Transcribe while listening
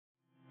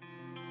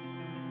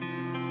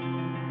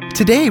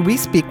Today, we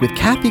speak with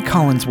Kathy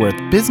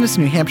Collinsworth, Business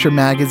New Hampshire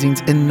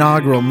Magazine's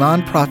inaugural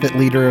Nonprofit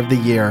Leader of the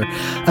Year,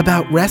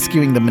 about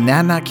rescuing the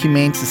Monadnock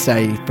Humane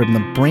Society from the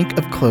brink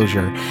of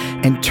closure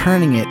and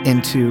turning it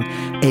into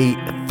a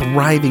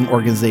thriving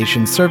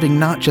organization serving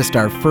not just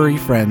our furry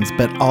friends,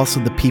 but also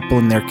the people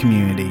in their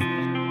community.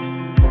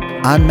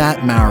 I'm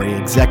Matt Mowry,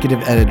 Executive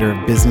Editor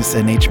of Business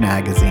NH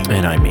Magazine.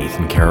 And I'm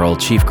Ethan Carroll,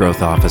 Chief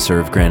Growth Officer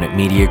of Granite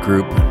Media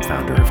Group and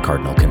founder of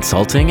Cardinal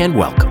Consulting, and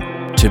welcome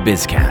to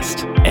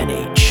BizCast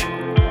NH.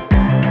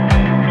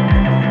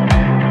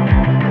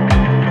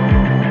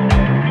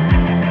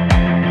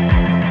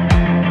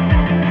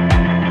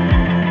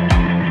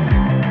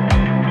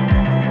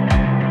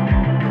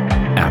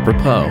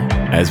 Apropos,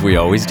 as we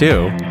always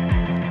do,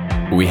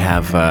 we're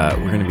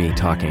going to be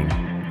talking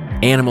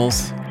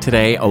animals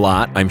today a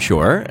lot, I'm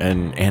sure,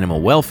 and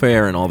animal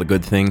welfare and all the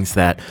good things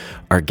that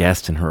our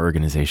guest and her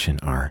organization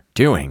are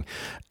doing.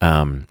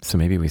 So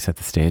maybe we set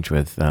the stage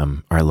with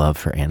our love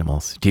for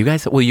animals. Do you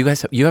guys? Well, you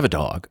have a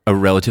dog, a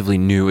relatively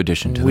new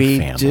addition to the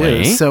family.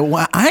 We do. So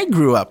I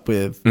grew up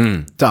with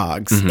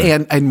dogs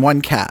and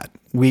one cat.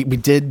 We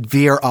did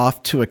veer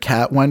off to a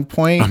cat one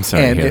point. I'm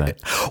sorry to hear that.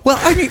 Well,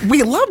 I mean,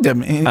 we loved him,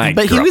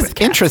 but he was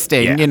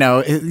interesting.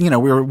 Yeah.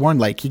 We were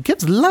warned, like, he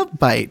gives love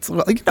bites.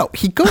 Well,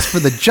 he goes for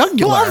the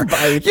jugular. Love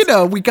bites.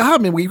 We got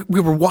him, and we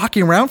were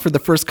walking around for the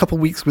first couple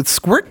of weeks with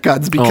squirt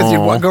guns because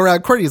he'd go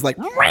around court. He's like,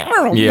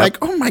 like,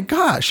 oh my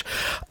gosh.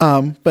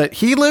 But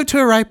he lived to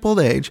a ripe old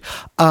age.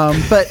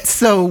 But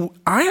so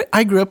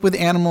I grew up with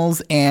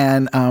animals,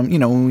 and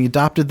when we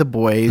adopted the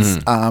boys,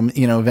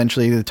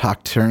 eventually the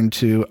talk turned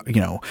to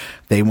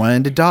they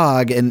wanted a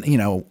dog, and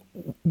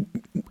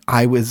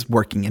I was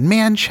working in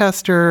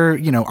Manchester.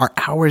 Our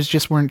hours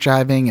just weren't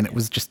jiving, and it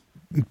was just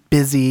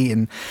busy,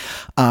 and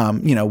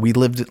we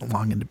lived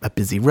along a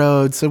busy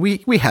road, so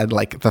we had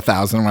like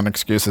 1,001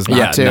 excuses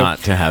not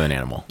to have an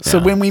animal. So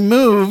when we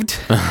moved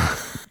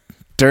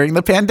during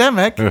the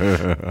pandemic,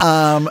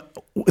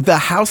 the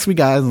house we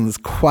got was in this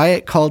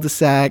quiet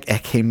cul-de-sac.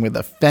 It came with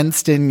a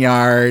fenced-in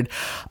yard.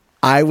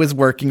 I was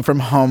working from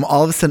home.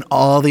 All of a sudden,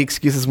 all the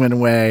excuses went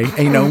away.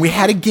 And, we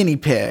had a guinea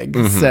pig.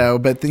 So,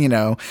 but,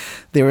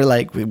 they were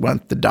like, we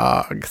want the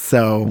dog.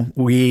 So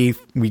we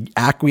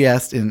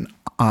acquiesced in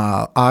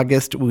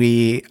August.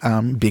 We,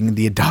 being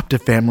the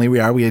adoptive family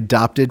we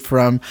adopted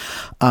from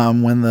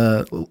one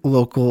of the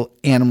local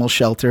animal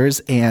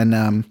shelters.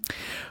 And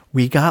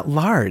we got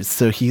Lars.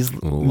 So he was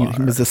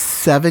a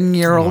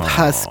 7-year-old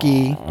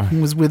husky. He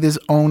was with his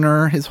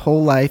owner his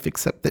whole life,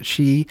 except that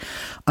she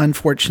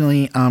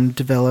unfortunately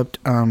developed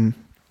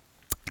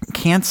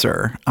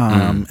cancer,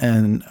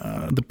 and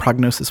the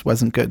prognosis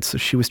wasn't good. So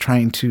she was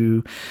trying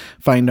to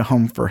find a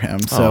home for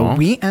him. So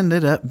we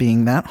ended up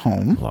being that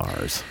home.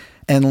 Lars.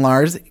 And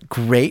Lars,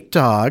 great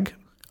dog.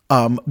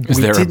 Is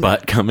there a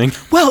butt coming?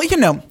 Well,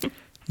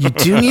 you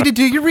do need to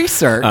do your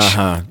research.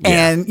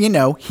 And,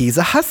 he's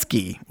a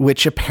husky,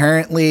 which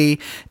apparently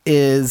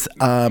is,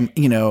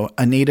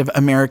 a Native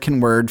American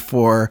word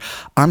for,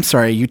 I'm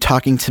sorry, are you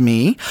talking to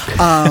me?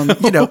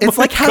 It's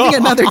like having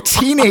another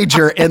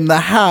teenager in the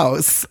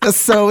house.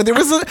 So there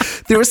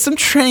was some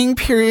training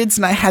periods,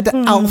 and I had to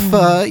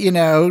alpha,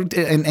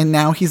 and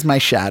now he's my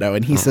shadow,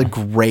 and he's a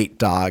great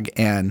dog,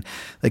 and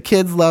the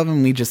kids love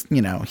him. We just,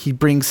 he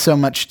brings so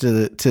much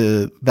to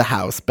the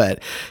house,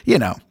 but,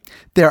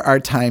 there are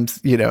times,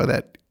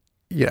 that,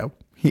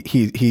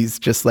 he's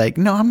just like,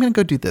 no, I'm going to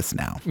go do this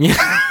now.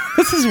 Yeah,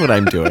 this is what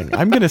I'm doing.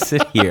 I'm going to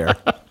sit here.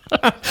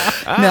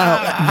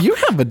 Now, you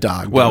have a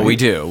dog. Well, we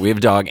do. We have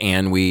a dog,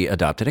 and we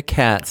adopted a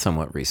cat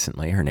somewhat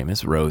recently. Her name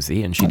is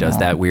Rosie, and she does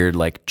that weird,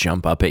 like,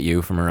 jump up at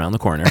you from around the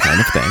corner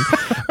kind of thing.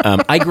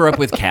 I grew up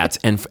with cats,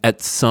 and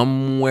at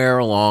somewhere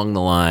along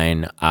the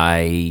line,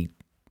 I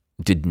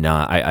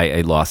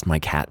lost my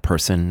cat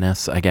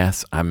personness, I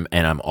guess. I'm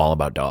all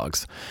about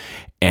dogs.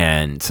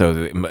 And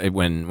so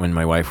when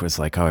my wife was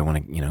like, oh, I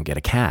want to, get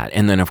a cat.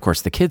 And then, of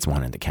course, the kids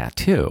wanted the cat,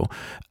 too.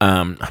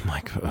 I'm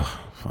like, oh,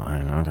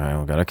 fine, okay,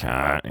 I'll get a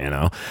cat,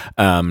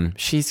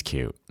 She's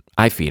cute.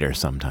 I feed her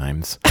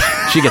sometimes.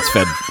 She gets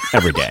fed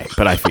every day,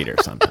 but I feed her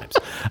sometimes.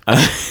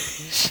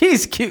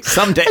 She's cute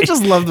some days. I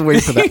just love the way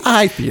you put that.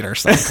 I feed her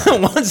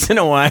sometimes. Once in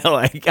a while,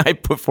 I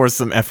put forth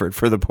some effort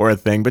for the poor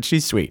thing, but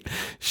she's sweet.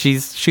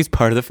 She's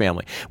part of the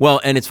family. Well,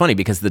 and it's funny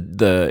because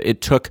it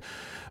took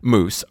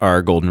Moose,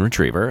 our golden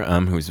retriever,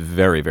 who's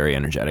very, very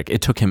energetic.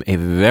 It took him a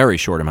very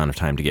short amount of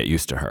time to get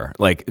used to her.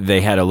 Like,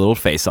 they had a little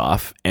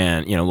face-off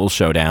and, a little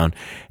showdown,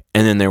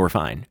 and then they were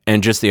fine.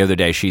 And just the other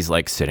day, she's,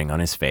 like, sitting on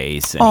his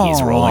face, and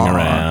he's rolling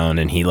around,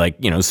 and he, like,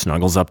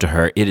 snuggles up to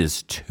her. It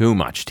is too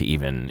much to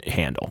even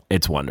handle.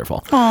 It's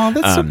wonderful. Oh,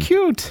 that's so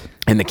cute.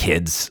 And the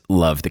kids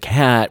love the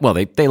cat. Well,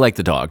 they like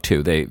the dog,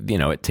 too.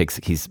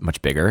 He's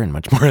much bigger and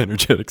much more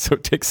energetic, so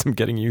it takes some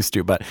getting used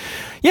to. But,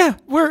 yeah,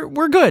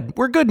 we're good.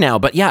 We're good now.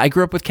 But, yeah, I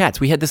grew up with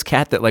cats. We had this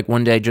cat that, like,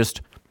 one day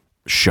just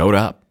showed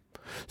up.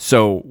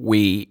 So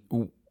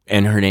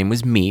and her name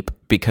was Meep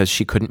because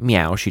she couldn't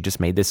meow. She just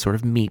made this sort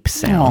of meep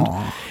sound.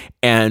 Aww.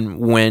 And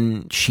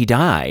when she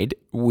died,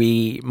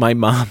 my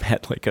mom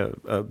had like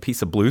a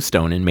piece of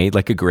bluestone and made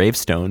like a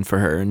gravestone for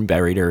her and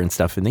buried her and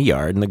stuff in the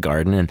yard, in the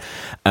garden.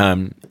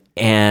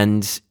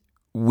 And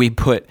we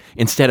put,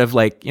 instead of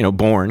like,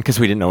 born, because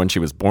we didn't know when she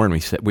was born,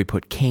 we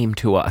put came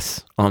to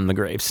us on the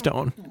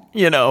gravestone.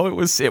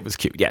 It was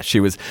cute. Yeah, she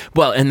was,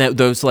 well, and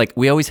those like,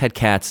 we always had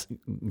cats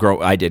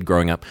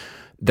growing up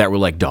that were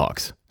like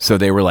dogs. So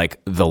they were like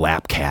the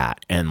lap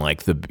cat and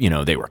like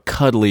they were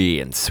cuddly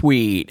and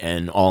sweet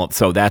and all.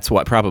 So that's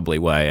probably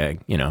why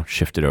I,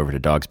 shifted over to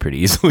dogs pretty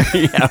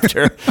easily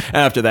after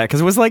that, because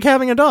it was like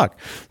having a dog.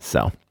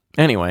 So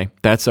anyway,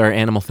 that's our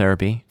animal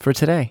therapy for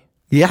today.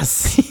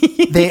 Yes,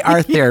 they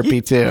are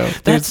therapy too.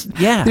 There's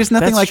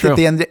nothing like true. At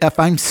the end. If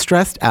I'm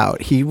stressed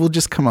out, he will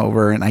just come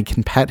over and I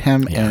can pet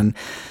him, and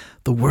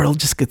the world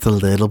just gets a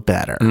little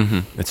better.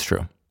 Mm-hmm. It's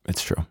true.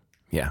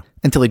 Yeah.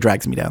 Until he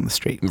drags me down the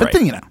street. But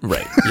then,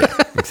 Right. Yeah,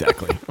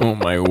 exactly. Oh,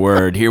 my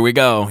word. Here we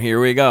go.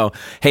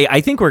 Hey,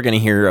 I think we're going to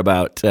hear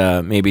about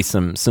maybe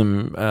some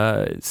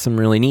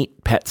really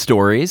neat pet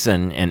stories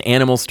and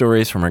animal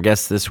stories from our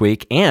guests this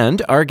week.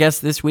 And our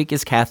guest this week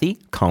is Kathy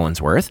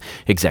Collinsworth,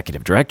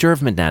 Executive Director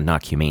of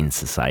Monadnock Humane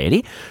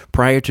Society.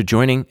 Prior to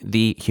joining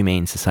the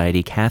Humane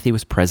Society, Kathy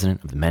was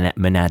president of the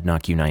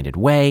Monadnock United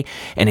Way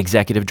and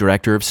Executive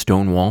Director of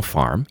Stonewall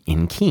Farm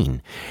in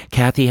Keene.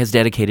 Kathy has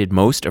dedicated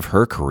most of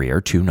her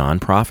career to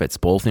nonprofits,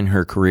 both in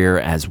her career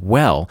as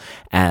well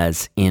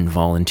as in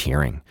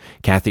volunteering.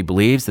 Kathy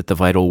believes that the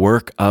vital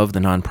work of the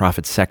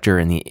nonprofit sector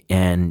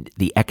and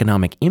the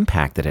economic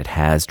impact that it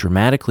has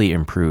dramatically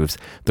improves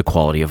the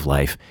quality of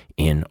life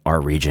in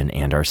our region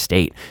and our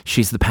state.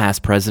 She's the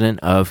past president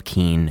of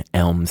Keene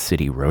Elm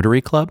City Rotary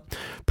Club,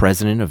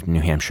 president of New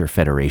Hampshire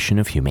Federation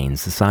of Humane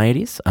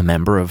Societies, a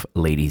member of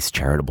Ladies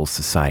Charitable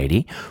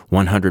Society,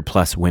 100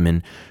 Plus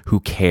Women Who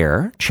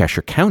Care,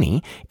 Cheshire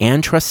County,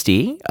 and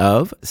trustee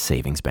of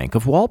Savings Bank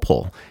of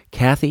Walpole.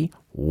 Kathy,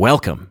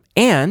 welcome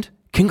and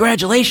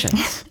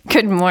congratulations.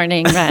 Good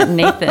morning, Matt and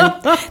Nathan.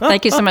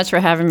 Thank you so much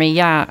for having me.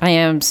 Yeah, I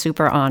am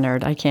super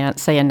honored. I can't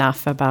say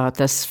enough about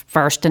this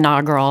first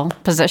inaugural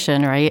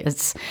position, right?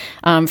 It's,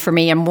 for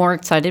me, I'm more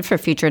excited for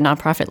future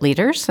nonprofit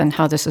leaders and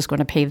how this is going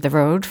to pave the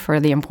road for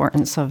the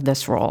importance of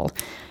this role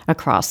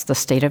across the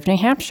state of New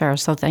Hampshire.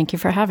 So thank you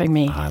for having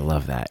me. I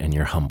love that. And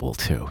you're humble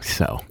too.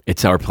 So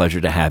it's our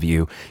pleasure to have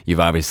you.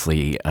 You've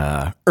obviously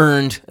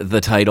earned the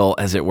title,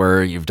 as it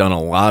were. You've done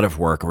a lot of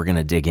work. We're going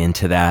to dig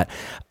into that.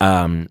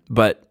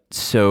 But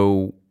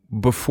so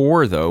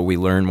before, though, we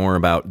learn more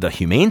about the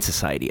Humane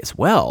Society as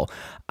well,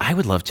 I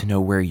would love to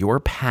know where your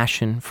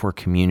passion for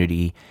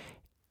community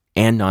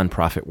and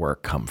nonprofit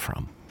work come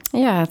from.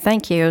 Yeah,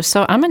 thank you.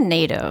 So I'm a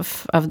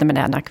native of the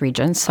Monadnock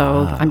region,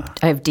 so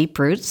I have deep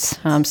roots.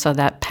 So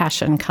that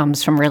passion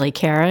comes from really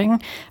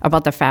caring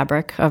about the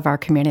fabric of our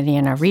community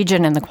and our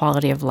region and the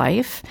quality of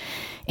life.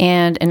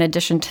 And in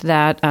addition to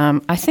that,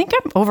 I think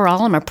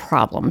I'm a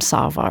problem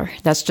solver.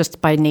 That's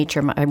just by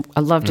nature. I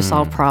love to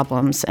solve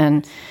problems,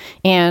 and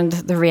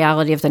the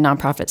reality of the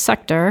nonprofit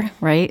sector,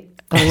 right?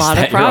 A lot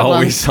of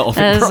problems.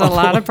 There's a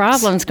lot of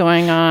problems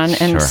going on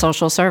in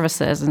social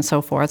services and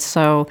so forth.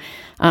 So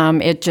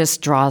it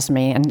just draws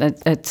me, and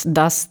it's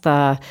thus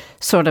the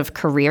sort of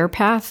career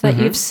path that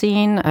you've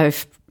seen.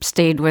 I've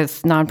stayed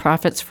with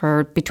nonprofits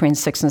for between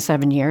 6 and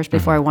 7 years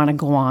before I want to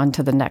go on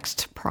to the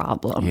next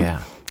problem.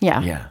 Yeah.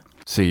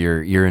 So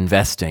you're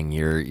investing,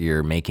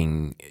 you're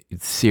making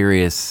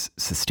serious,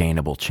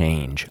 sustainable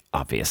change,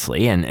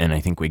 obviously, and I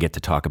think we get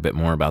to talk a bit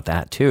more about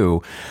that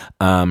too.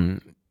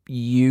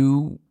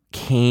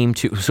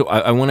 So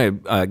I want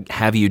to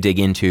have you dig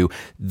into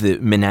the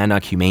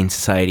Monadnock Humane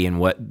Society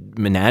and what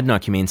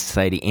Monadnock Humane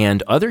Society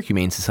and other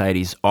humane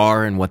societies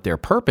are and what their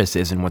purpose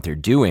is and what they're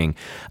doing,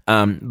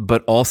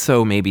 but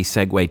also maybe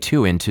segue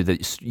too into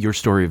your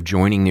story of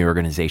joining the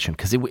organization,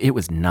 because it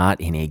was not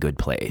in a good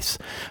place,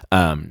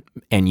 and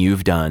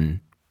you've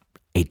done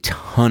a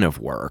ton of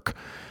work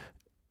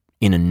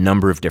in a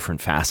number of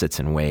different facets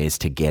and ways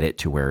to get it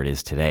to where it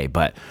is today.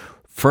 But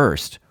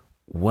first,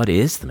 what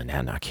is the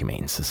Monadnock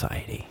Humane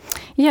Society?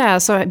 Yeah,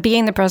 so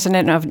being the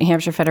president of New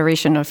Hampshire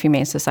Federation of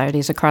Humane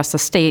Societies across the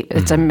state,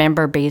 it's a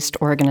member-based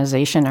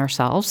organization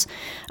ourselves.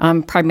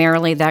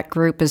 Primarily, that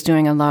group is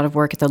doing a lot of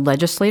work at the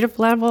legislative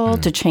level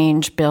to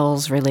change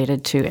bills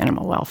related to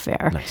animal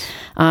welfare.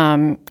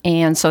 Nice.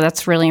 And so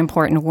that's really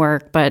important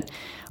work. But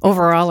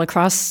overall,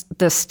 across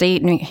the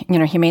state,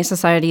 humane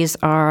societies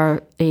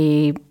are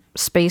a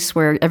space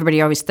where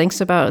everybody always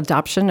thinks about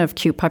adoption of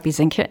cute puppies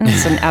and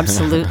kittens, and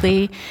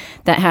absolutely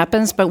that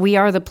happens. But we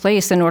are the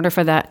place in order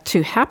for that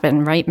to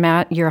happen, right?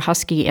 Matt, your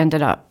husky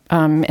ended up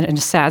in a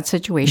sad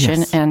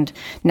situation and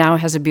now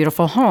has a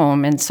beautiful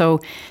home. And so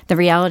the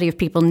reality of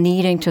people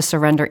needing to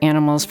surrender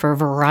animals for a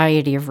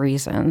variety of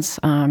reasons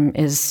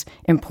is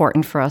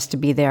important for us to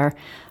be there.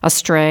 a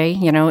stray,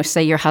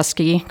 say your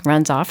husky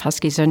runs off.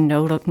 Huskies are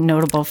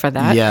notable for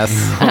that. Yes.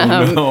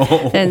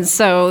 And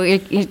so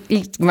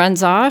it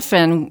runs off,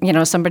 and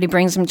somebody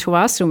brings him to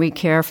us, and we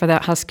care for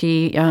that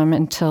husky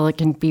until it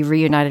can be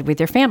reunited with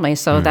your family.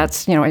 So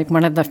that's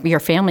one of your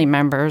family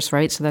members,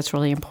 right? So that's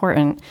really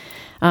important.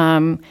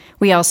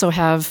 We also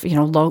have,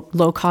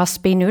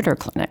 low-cost spay-neuter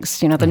clinics.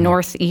 The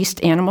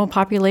Northeast animal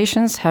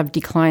populations have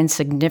declined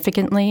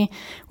significantly.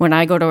 When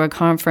I go to a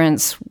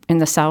conference in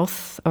the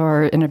South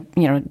or in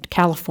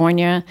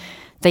California,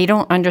 they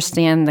don't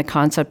understand the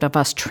concept of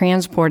us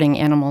transporting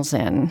animals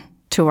in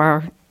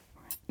to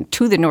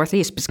the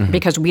Northeast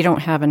because we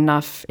don't have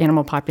enough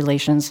animal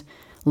populations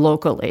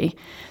locally.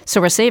 So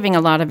we're saving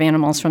a lot of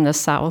animals from the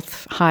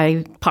South,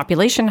 high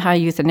population, high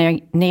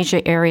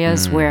euthanasia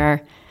areas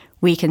where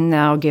we can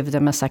now give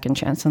them a second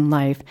chance in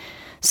life.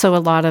 So a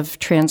lot of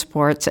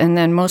transports. And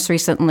then most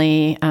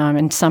recently,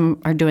 and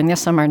some are doing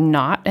this, some are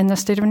not in the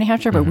state of New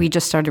Hampshire, but we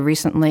just started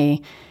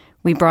recently,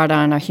 we brought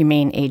on a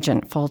humane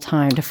agent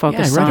full-time to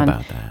focus I read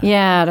about that.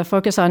 Yeah, to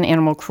focus on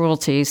animal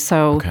cruelty.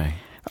 So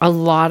a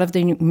lot of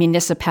the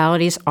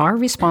municipalities are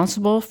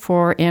responsible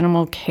for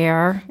animal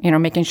care,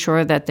 making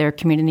sure that their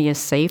community is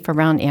safe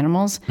around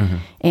animals.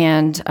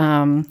 And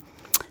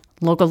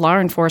local law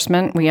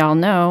enforcement, we all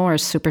know, are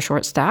super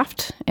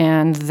short-staffed,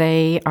 and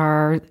they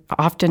are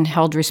often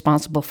held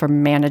responsible for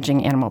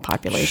managing animal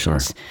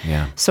populations. Sure.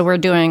 Yeah. So we're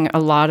doing a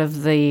lot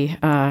of the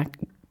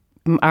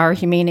our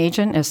humane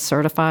agent is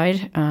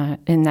certified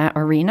in that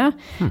arena,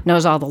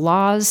 knows all the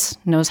laws,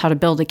 knows how to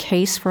build a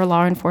case for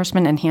law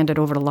enforcement and hand it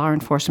over to law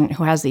enforcement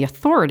who has the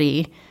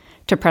authority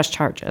to press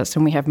charges.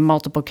 And we have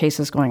multiple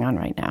cases going on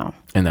right now.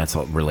 And that's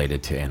all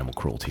related to animal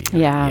cruelty.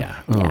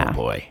 Yeah. Oh,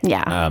 boy.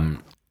 Yeah.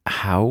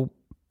 How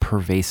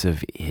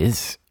pervasive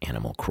is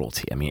animal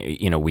cruelty? I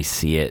mean, we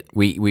see it.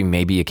 We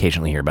maybe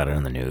occasionally hear about it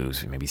on the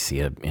news. We maybe see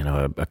a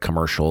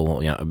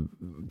commercial,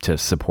 to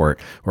support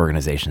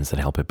organizations that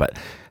help it. But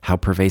how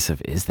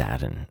pervasive is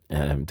that,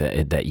 and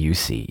that you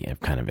see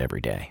kind of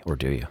every day, or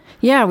do you?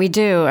 Yeah, we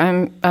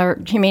do. Our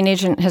humane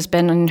agent has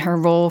been in her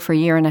role for a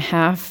year and a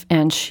half,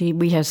 and she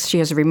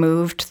has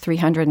removed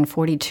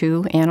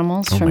 342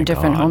 animals from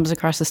different homes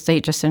across the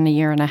state just in a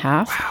year and a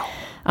half.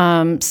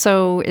 Wow.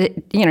 So,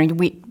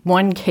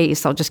 one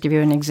case, I'll just give you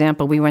an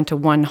example. We went to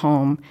one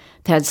home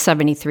that had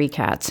 73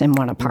 cats in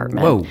one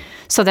apartment. Whoa.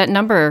 So that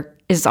number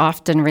is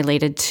often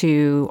related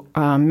to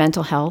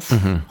mental health,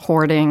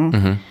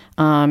 hoarding,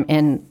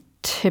 and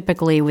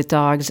typically with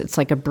dogs, it's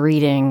like a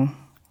breeding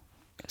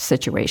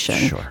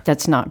situation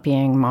that's not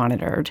being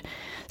monitored.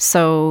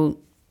 So,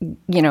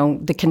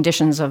 the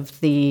conditions of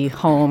the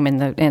home and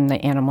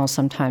the animals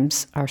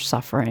sometimes are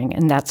suffering,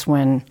 and that's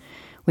when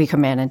we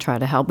come in and try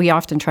to help. We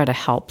often try to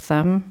help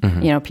them,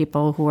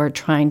 people who are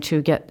trying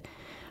to get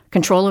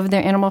control over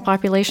their animal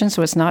population.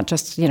 So it's not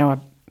just, a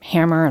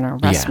hammer and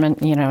arrestment.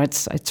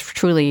 It's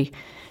truly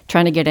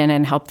trying to get in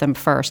and help them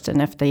first.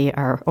 And if they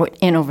are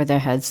in over their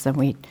heads, then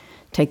we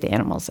take the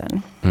animals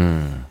in.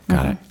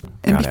 Got it.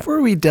 And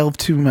before we delve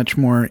too much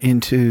more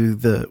into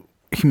the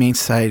Humane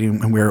Society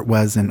and where it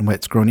was and what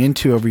it's grown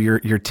into over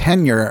your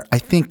tenure, I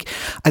think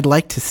I'd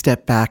like to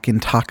step back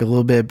and talk a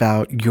little bit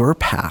about your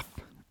path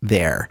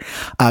there,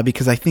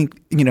 because I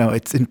think,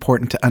 it's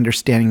important to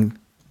understanding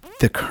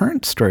the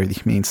current story of the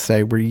Humane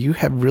Society, where you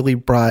have really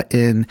brought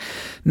in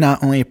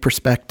not only a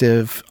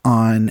perspective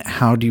on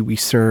how do we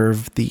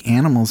serve the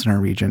animals in our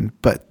region,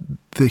 but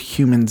the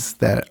humans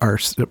that are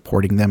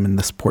supporting them and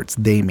the supports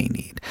they may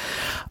need.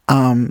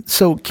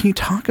 So can you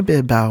talk a bit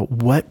about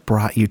what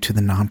brought you to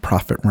the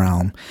nonprofit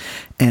realm,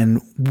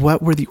 and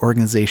what were the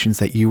organizations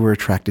that you were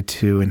attracted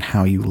to and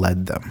how you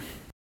led them?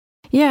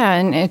 Yeah,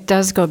 and it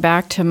does go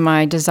back to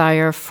my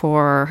desire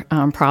for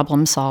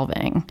problem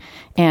solving.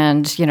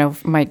 And,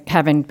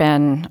 having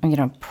been,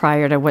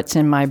 prior to what's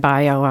in my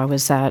bio, I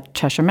was at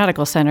Cheshire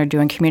Medical Center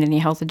doing community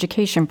health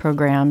education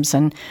programs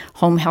and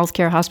home health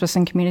care, hospice,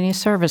 and community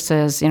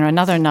services,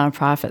 another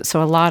nonprofit.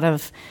 So a lot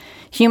of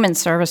human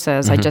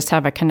services. I just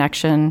have a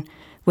connection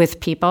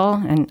with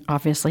people and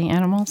obviously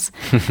animals.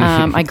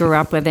 I grew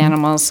up with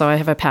animals, so I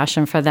have a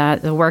passion for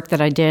that. The work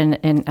that I did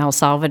in El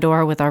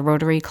Salvador with our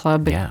Rotary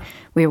Club,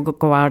 we would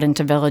go out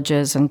into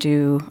villages and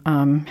do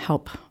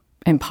help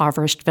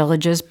impoverished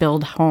villages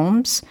build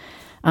homes.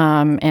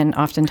 And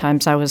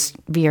oftentimes I was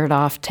veered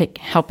off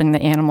helping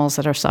the animals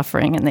that are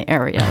suffering in the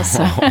area.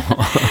 So.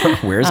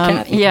 Where's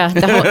Kathy? Yeah,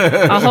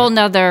 a whole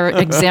nother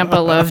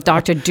example of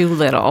Dr.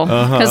 Doolittle,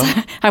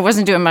 because I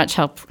wasn't doing much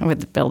help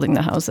with building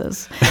the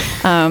houses.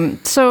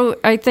 So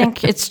I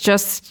think it's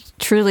just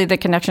truly the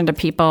connection to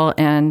people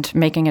and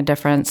making a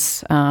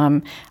difference.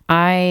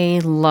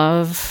 I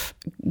love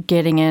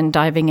diving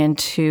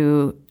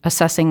into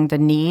assessing the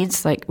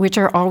needs, which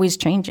are always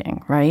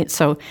changing, right?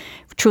 So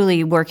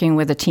truly working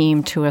with a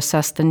team to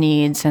assess the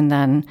needs, and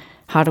then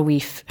how do we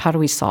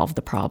solve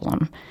the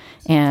problem?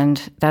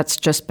 And that's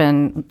just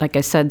been, like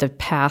I said, the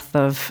path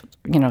of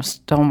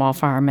Stonewall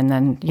Farm and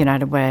then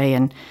United Way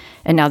and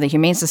now the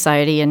Humane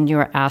Society. And you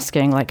were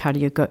asking how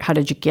did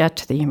you get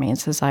to the Humane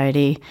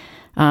Society?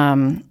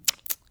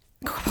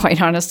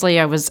 quite honestly,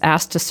 I was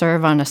asked to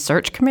serve on a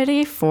search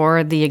committee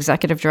for the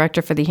executive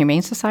director for the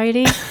Humane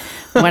Society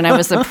when I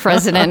was the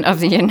president of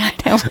the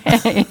United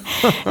Way.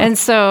 And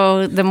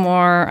so the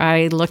more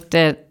I looked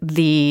at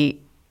the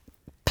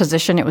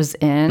position it was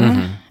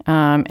in,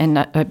 and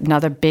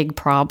another big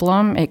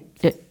problem,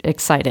 it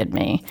excited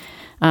me.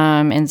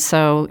 And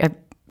so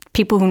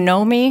people who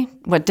know me,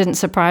 what didn't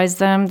surprise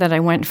them, that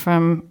I went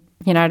from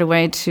United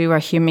Way to a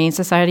Humane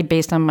Society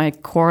based on my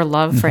core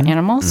love for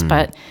animals,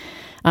 but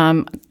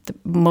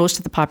most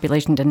of the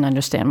population didn't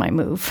understand my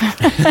move,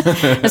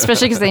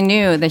 especially because they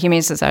knew the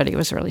Humane Society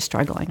was really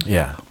struggling.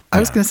 Yeah. I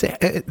was going to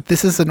say,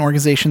 this is an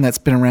organization that's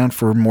been around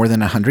for more than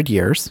 100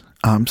 years.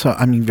 So,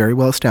 I mean, very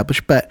well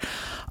established. But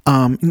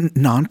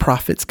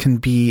nonprofits can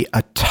be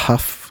a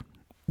tough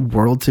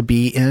world to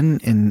be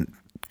in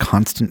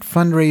constant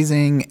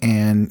fundraising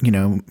and,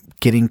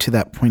 getting to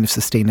that point of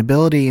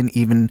sustainability. And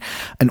even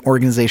an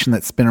organization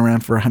that's been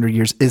around for 100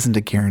 years isn't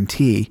a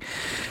guarantee.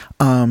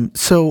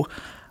 So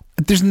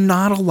there's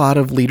not a lot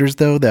of leaders,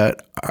 though,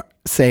 that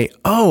say,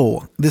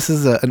 oh, this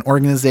is an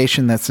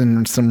organization that's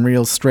in some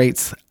real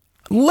straits.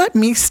 Let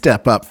me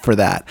step up for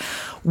that.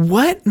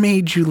 What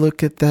made you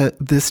look at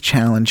this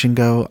challenge and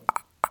go,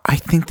 I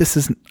think this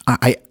is,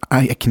 I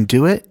can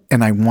do it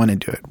and I want to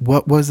do it?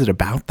 What was it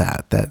about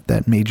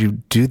that made you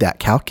do that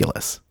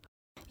calculus?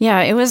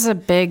 Yeah, it was a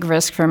big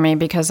risk for me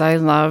because I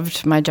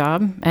loved my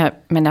job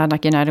at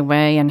Monadnock United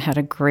Way and had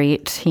a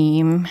great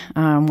team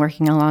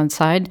working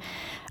alongside.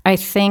 I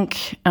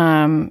think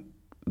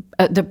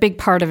the biggest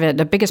part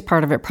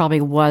of it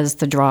probably was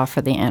the draw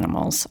for the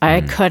animals.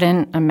 I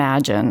couldn't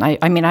imagine.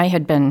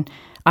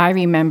 I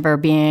remember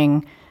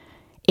being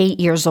 8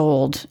 years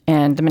old,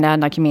 and the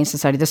Monadnock Humane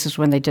Society, this is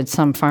when they did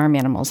some farm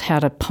animals,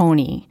 had a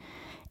pony.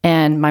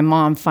 And my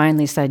mom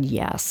finally said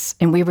yes.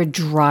 And we were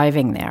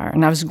driving there,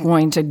 and I was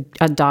going to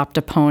adopt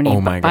a pony. Oh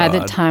my but by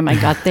God. the time I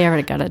got there,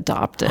 it got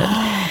adopted.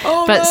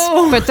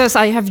 No. But this,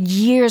 I have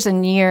years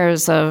and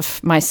years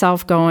of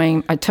myself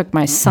going. I took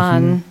my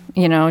son,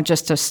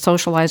 just to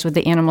socialize with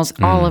the animals.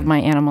 All of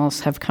my animals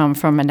have come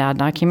from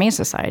Monadnock Humane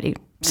Society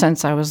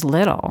since I was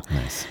little.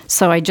 Nice.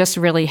 So I just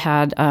really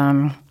had,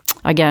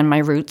 again, my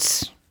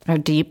roots are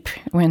deep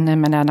in the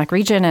Monadnock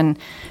region, and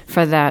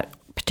for that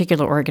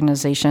particular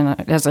organization,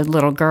 as a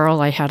little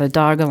girl, I had a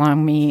dog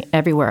along me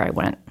everywhere I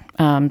went.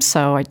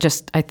 So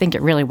I think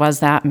it really was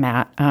that,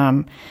 Matt,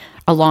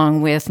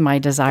 along with my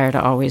desire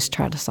to always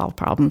try to solve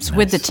problems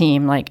with the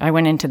team. Like, I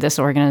went into this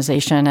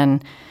organization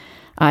and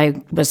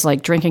I was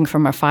like drinking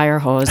from a fire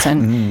hose,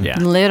 and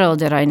little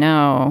did I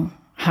know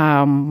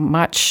how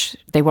much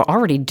they were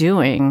already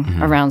doing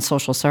around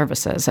social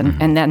services.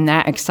 And then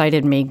that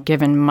excited me,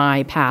 given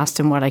my past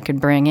and what I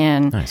could bring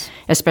in,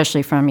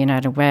 especially from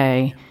United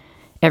Way.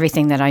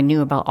 Everything that I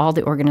knew about all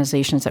the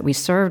organizations that we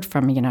served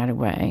from United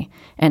Way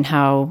and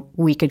how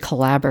we could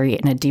collaborate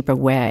in a deeper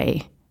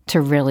way to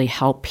really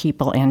help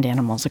people and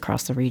animals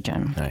across the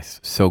region.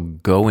 Nice. So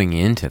going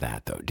into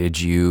that, though,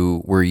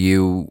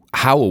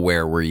 how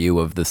aware were you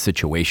of the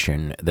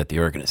situation that the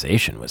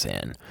organization was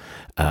in?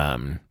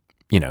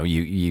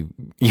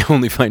 You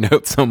only find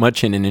out so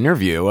much in an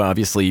interview.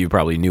 Obviously, you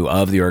probably knew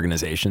of the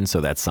organization,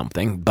 so that's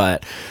something.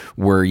 But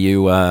were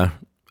you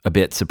a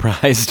bit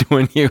surprised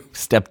when you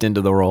stepped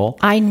into the role?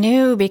 I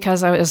knew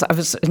because I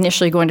was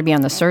initially going to be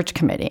on the search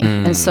committee.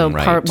 And so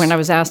when I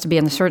was asked to be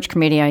on the search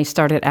committee, I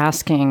started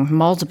asking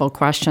multiple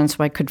questions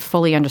so I could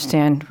fully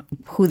understand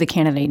who the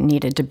candidate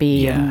needed to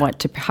be and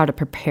how to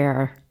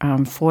prepare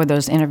for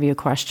those interview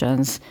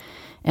questions.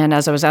 And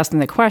as I was asking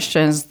the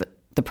questions,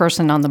 the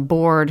person on the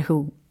board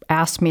who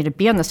asked me to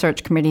be on the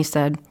search committee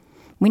said,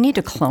 "We need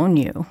to clone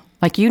you.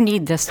 Like, you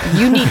need this.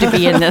 You need to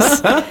be in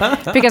this."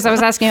 Because I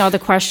was asking all the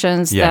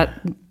questions that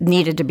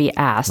needed to be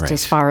asked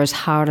as far as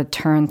how to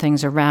turn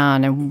things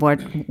around and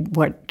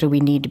what do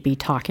we need to be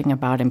talking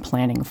about and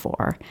planning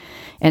for.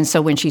 And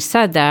so when she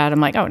said that,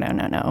 I'm like, oh,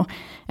 no.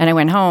 And I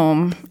went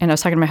home and I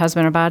was talking to my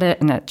husband about it,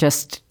 and it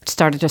just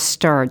started to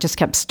stir. It just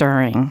kept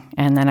stirring.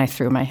 And then I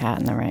threw my hat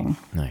in the ring.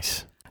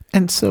 Nice.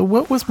 And so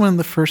what were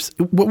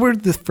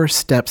the first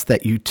steps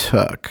that you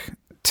took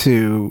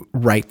to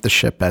right the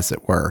ship, as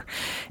it were?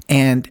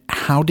 And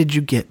how did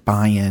you get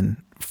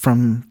buy-in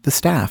from the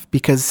staff?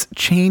 Because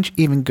change,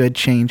 even good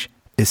change,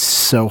 is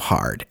so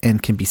hard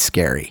and can be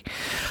scary.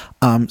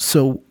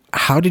 So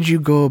how did you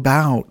go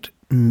about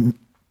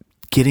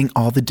getting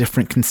all the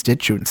different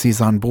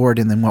constituencies on board?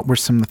 And then what were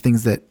some of the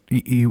things that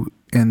you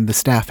and the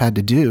staff had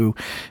to do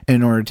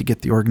in order to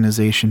get the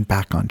organization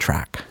back on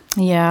track?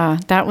 Yeah,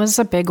 that was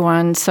a big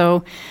one.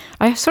 So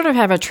I sort of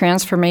have a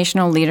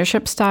transformational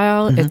leadership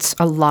style. It's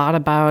a lot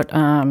about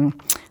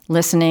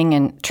listening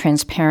and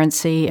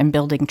transparency and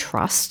building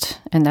trust.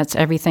 And that's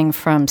everything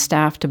from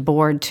staff to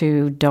board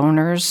to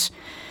donors.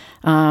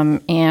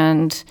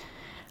 And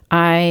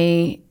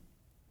I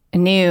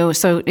knew,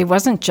 so it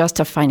wasn't just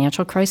a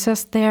financial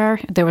crisis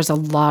there. There was a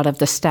lot of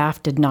the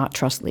staff did not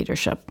trust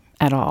leadership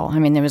at all. I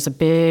mean, there was a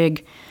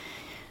big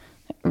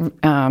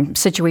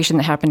situation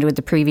that happened with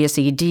the previous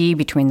ED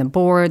between the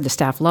board. The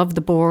staff loved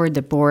the board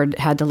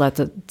had to let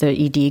the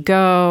ED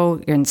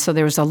go. And so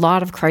there was a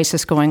lot of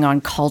crisis going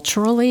on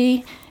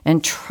culturally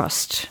and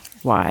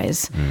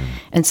trust-wise.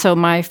 And so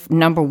my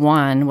number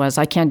one was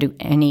I can't do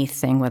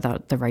anything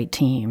without the right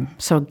team.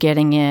 So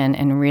getting in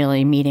and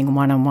really meeting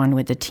one-on-one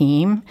with the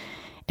team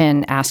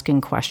and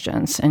asking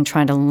questions and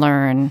trying to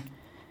learn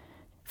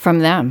from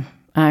them.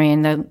 I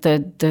mean,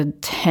 the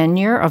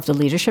tenure of the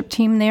leadership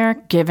team there,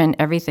 given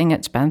everything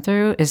it's been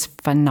through, is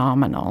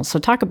phenomenal. So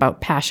talk about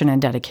passion and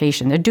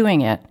dedication. They're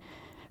doing it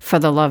for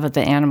the love of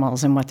the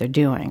animals and what they're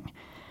doing.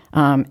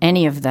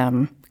 Any of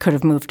them could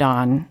have moved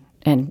on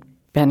and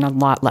been a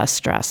lot less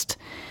stressed.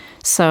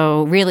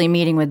 So really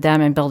meeting with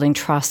them and building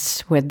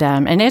trust with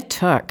them. And it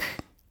took,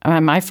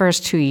 my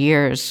first 2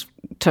 years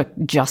took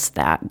just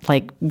that,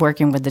 like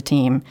working with the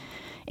team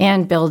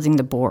and building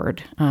the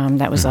board.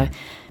 That was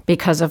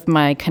because of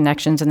my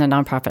connections in the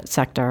nonprofit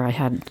sector, I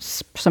had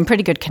some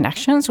pretty good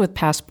connections with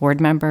past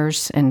board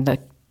members and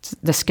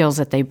the skills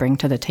that they bring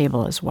to the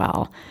table as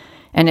well.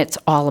 And it's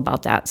all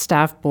about that.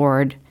 Staff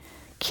board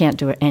can't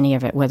do any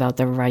of it without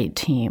the right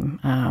team.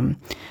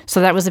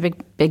 So that was a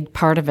big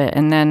part of it.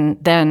 And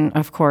then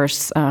of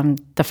course,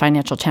 the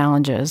financial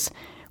challenges.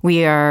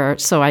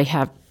 I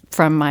have,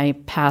 from my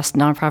past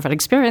nonprofit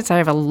experience, I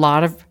have a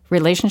lot of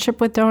relationship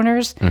with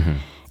donors.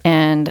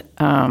 And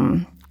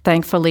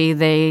thankfully,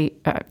 they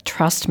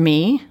trust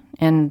me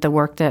and the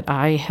work that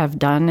I have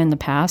done in the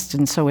past.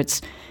 And so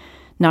it's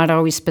not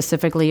always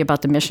specifically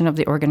about the mission of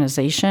the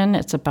organization.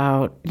 It's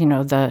about,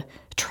 the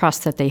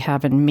trust that they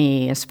have in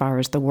me as far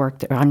as the work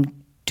that I'm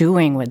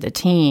doing with the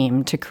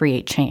team to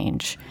create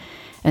change.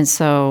 And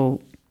so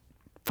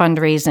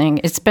fundraising,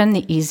 it's been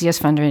the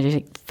easiest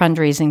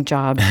fundraising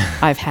job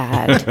I've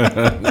had.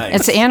 Nice.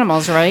 It's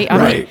animals, right?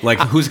 Right. Like,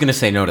 who's going to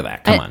say no to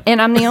that? Come on.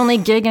 And I'm the only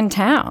gig in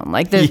town.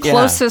 Like, the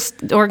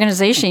closest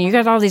organization, you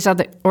got all these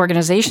other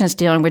organizations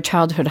dealing with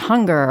childhood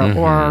hunger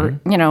or,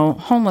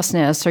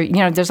 homelessness or,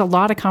 there's a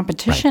lot of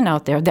competition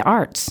out there. The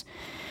arts.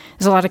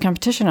 There's a lot of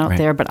competition out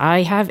there, but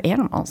I have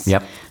animals.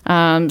 Yep.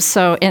 And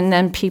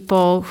then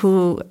people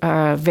who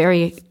are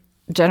very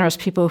generous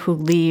people who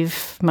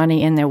leave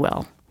money in their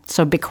will.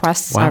 So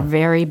bequests are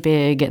very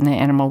big in the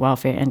animal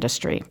welfare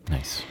industry.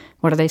 Nice.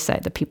 What do they say?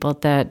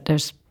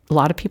 There's a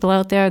lot of people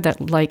out there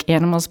that like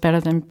animals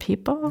better than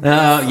people.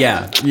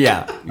 Yeah.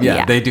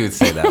 They do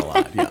say that a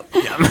lot. Yeah.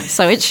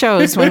 So it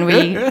shows when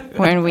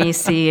we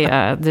see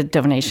the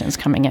donations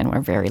coming in.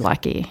 We're very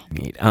lucky.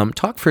 Neat.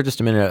 Talk for just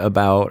a minute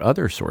about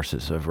other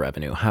sources of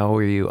revenue. How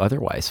are you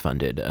otherwise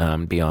funded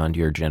beyond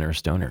your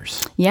generous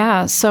donors?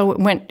 Yeah, so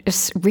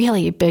it's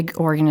really a big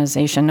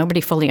organization.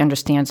 Nobody fully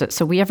understands it.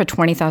 So we have a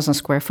 20,000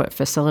 square foot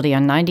facility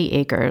on 90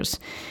 acres,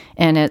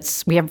 and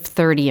we have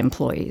 30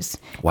 employees.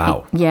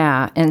 Wow.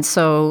 Yeah, and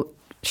so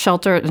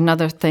shelter,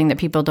 another thing that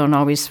people don't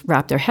always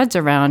wrap their heads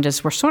around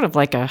is we're sort of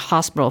like a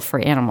hospital for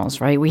animals,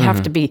 right? We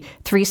have to be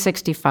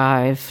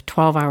 365,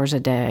 12 hours a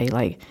day.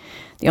 Like,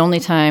 the only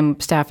time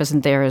staff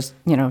isn't there is,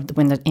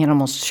 when the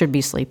animals should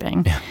be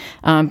sleeping. Yeah.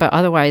 But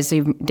otherwise,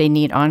 they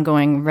need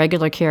ongoing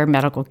regular care,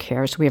 medical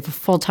care. So we have a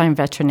full-time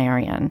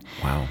veterinarian.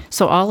 Wow.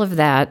 So all of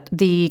that.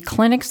 The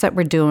clinics that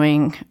we're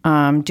doing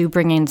do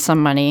bring in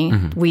some money.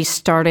 We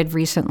started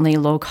recently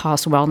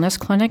low-cost wellness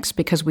clinics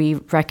because we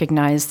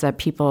recognize that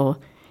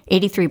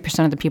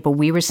 83% of the people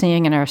we were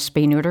seeing in our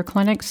spay-neuter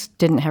clinics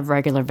didn't have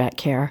regular vet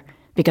care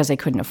because they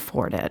couldn't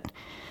afford it.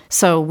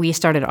 So we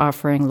started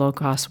offering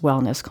low-cost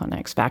wellness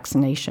clinics,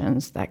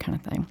 vaccinations, that kind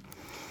of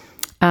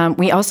thing.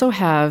 We also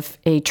have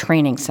a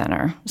training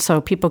center, so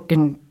people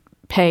can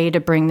pay to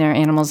bring their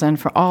animals in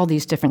for all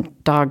these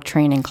different dog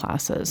training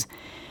classes.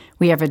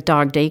 We have a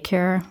dog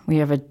daycare, we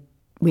have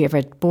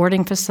a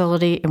boarding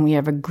facility, and we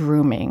have a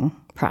grooming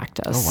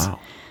practice. Oh, wow.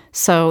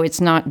 So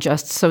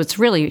it's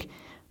really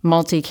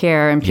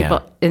multi-care, and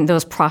people in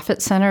those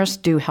profit centers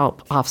do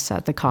help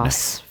offset the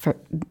costs for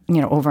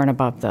over and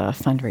above the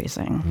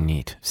fundraising.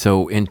 Neat.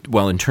 So in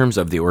terms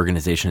of the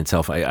organization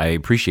itself, I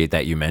appreciate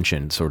that you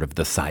mentioned sort of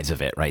the size of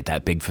it, right?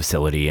 That big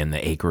facility and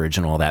the acreage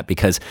and all that,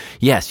 because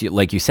yes,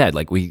 like you said,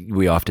 like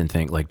we often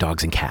think like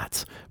dogs and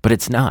cats, but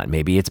it's not.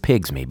 Maybe it's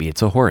pigs, maybe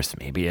it's a horse,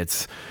 maybe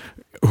it's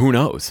who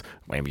knows,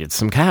 maybe it's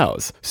some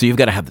cows. So you've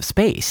got to have the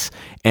space,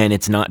 and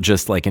it's not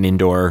just like an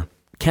indoor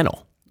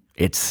kennel.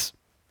 It's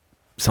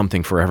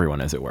something for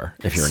everyone, as it were,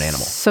 if you're an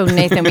animal. So,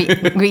 Nathan,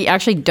 we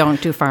actually don't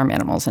do farm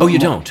animals anymore. Oh, you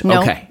don't?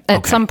 No. Okay.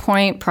 At some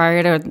point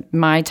prior to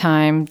my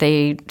time,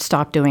 they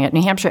stopped doing it.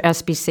 New Hampshire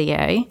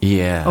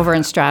SPCA over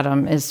in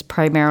Stratham is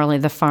primarily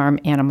the farm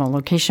animal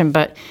location.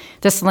 But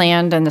this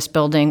land and this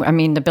building,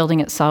 the building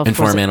itself. And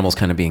farm animals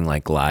kind of being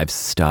like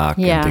livestock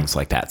and things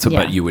like that. So,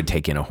 but you would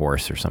take in a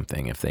horse or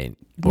something if they,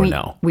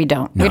 no? We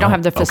don't. No? We don't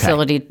have the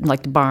facility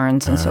like the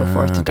barns and so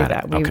forth to do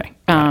that.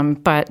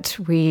 But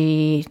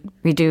we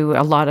do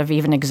a lot of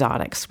even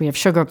exotics. We have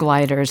sugar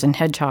gliders and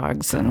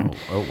hedgehogs and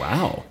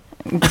wow.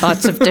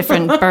 Lots of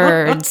different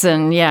birds,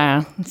 and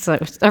so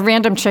a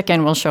random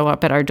chicken will show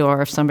up at our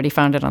door if somebody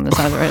found it on the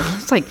side of the road.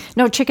 It's like,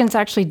 no, chickens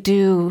actually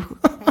do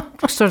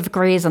sort of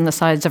graze on the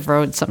sides of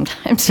roads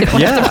sometimes.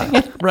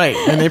 Yeah, right.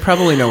 And they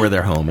probably know where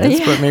their home is,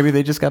 but maybe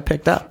they just got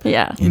picked up.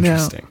 Yeah.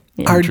 Interesting.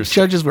 Our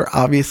judges were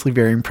obviously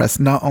very impressed,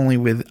 not only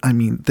with,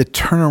 the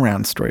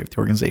turnaround story of the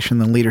organization,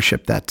 the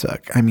leadership that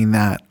took.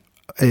 That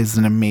is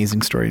an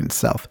amazing story in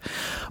itself.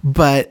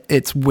 But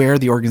it's where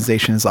the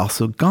organization has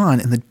also gone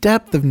and the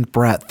depth and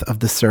breadth of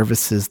the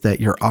services that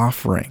you're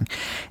offering.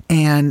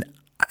 And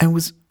I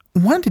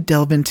wanted to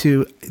delve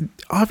into,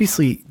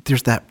 obviously,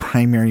 there's that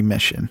primary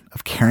mission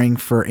of caring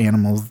for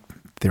animals.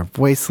 They're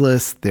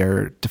voiceless,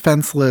 they're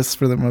defenseless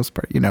for the most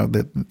part.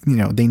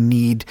 They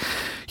need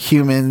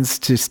humans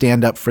to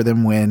stand up for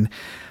them when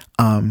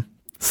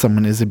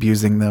someone is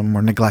abusing them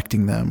or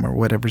neglecting them or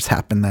whatever's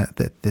happened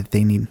that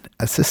they need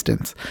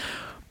assistance.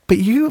 But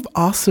you've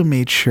also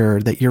made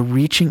sure that you're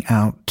reaching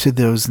out to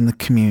those in the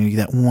community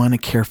that want to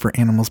care for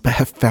animals but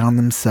have found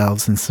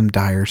themselves in some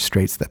dire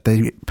straits, that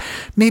they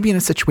may be in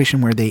a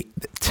situation where they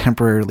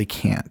temporarily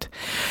can't.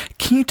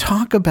 Can you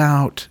talk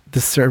about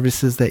the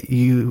services that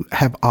you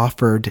have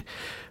offered?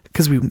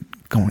 Because we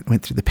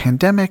went through the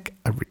pandemic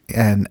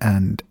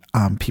and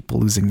people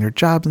losing their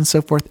jobs and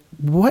so forth.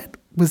 What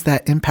was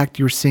that impact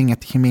you were seeing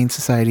at the Humane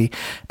Society,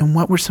 and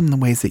what were some of the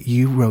ways that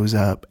you rose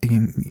up,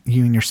 and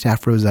you and your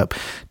staff rose up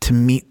to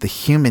meet the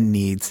human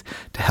needs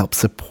to help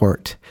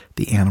support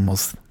the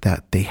animals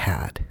that they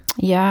had?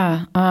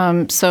 Yeah.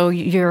 So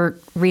your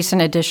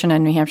recent edition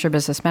in New Hampshire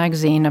Business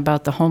Magazine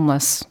about the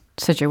homeless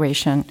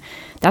situation,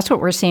 that's what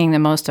we're seeing the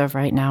most of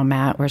right now,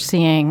 Matt. We're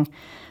seeing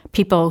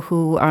people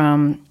who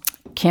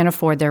can't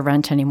afford their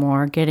rent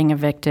anymore getting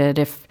evicted.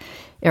 If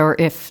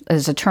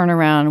there's a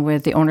turnaround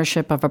with the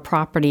ownership of a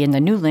property and the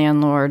new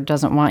landlord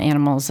doesn't want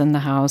animals in the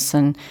house.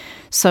 And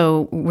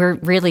so we're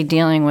really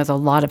dealing with a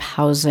lot of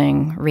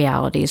housing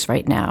realities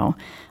right now,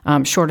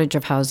 shortage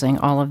of housing,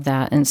 all of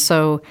that. And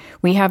so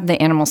we have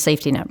the Animal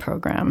Safety Net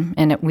program,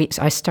 and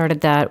I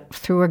started that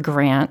through a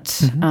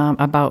grant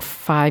about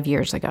 5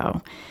 years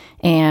ago.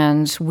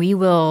 And we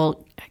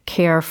will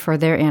care for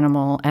their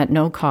animal at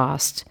no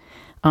cost.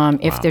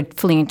 If they're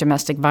fleeing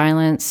domestic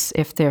violence,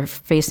 if they're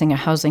facing a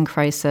housing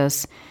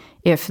crisis,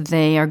 if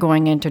they are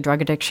going into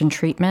drug addiction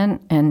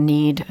treatment and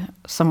need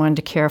someone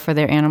to care for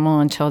their animal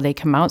until they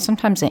come out.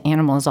 Sometimes the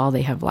animal is all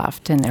they have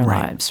left in their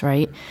lives,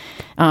 right?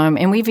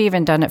 And we've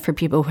even done it for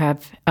people who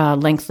have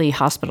lengthy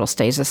hospital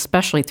stays,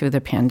 especially through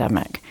the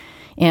pandemic.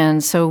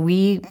 And so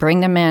we bring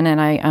them in,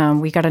 and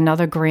we got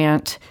another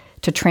grant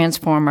to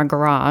transform our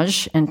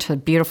garage into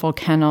beautiful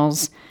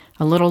kennels,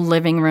 a little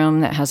living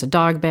room that has a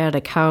dog bed,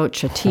 a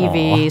couch, a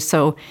TV. Aww.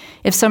 So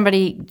if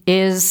somebody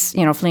is,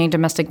 fleeing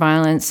domestic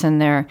violence and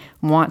they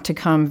want to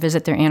come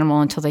visit their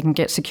animal until they can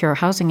get secure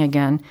housing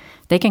again,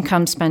 they can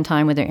come spend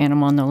time with their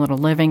animal in the little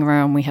living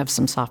room. We have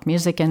some soft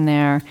music in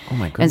there. Oh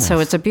my goodness. And so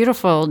it's a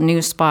beautiful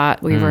new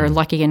spot. We were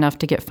lucky enough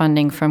to get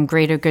funding from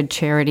Greater Good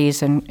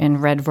Charities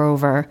and Red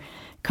Rover,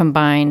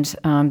 combined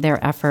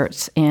their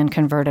efforts and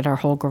converted our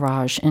whole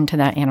garage into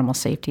that animal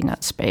safety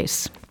net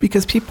space.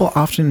 Because people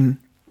often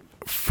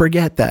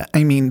forget that.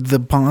 The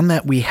bond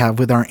that we have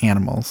with our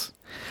animals,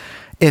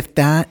 if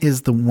that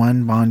is the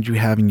one bond you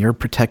have and you're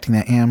protecting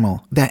that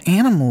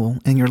animal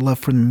and your love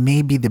for them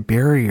may be the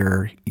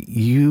barrier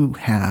you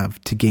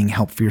have to getting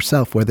help for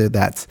yourself, whether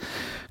that's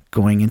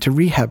going into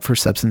rehab for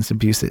substance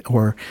abuse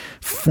or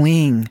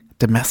fleeing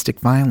domestic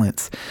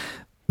violence.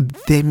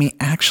 They may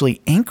actually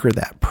anchor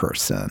that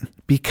person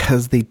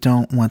because they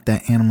don't want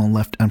that animal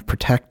left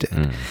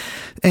unprotected.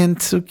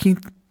 And so can you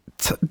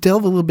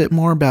delve a little bit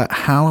more about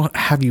how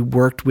have you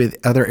worked with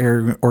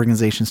other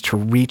organizations to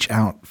reach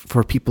out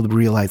for people to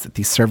realize that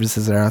these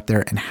services are out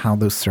there and how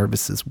those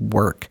services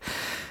work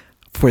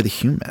for the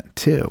human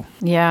too?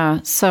 Yeah.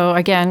 So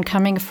again,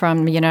 coming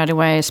from United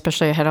Way,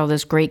 especially, I had all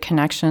those great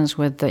connections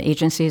with the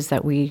agencies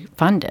that we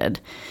funded.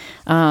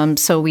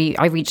 So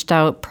I reached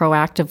out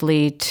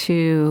proactively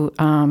to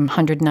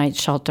 100 Night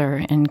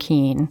Shelter in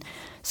Keene,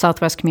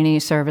 Southwest Community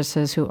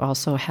Services, who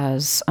also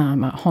has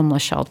a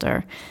homeless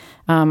shelter.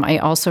 I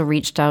also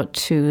reached out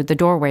to the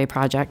Doorway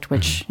Project,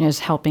 which is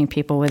helping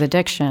people with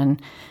addiction.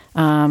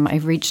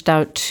 I reached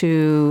out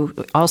to,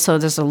 also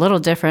this is a little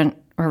different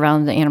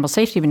around the animal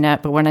safety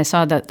net, but when I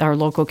saw that our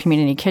local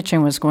community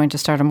kitchen was going to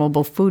start a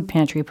mobile food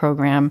pantry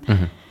program,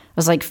 I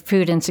was like,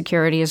 food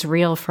insecurity is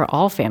real for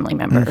all family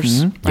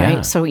members, right?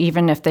 Yeah. So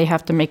even if they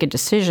have to make a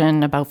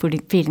decision about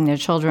feeding their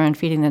children,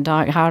 feeding the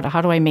dog,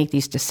 how do I make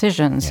these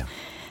decisions? Yeah.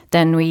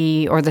 Then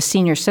or the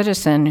senior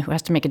citizen who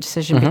has to make a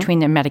decision between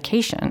their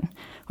medication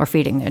or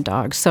feeding their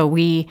dog. So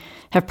we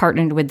have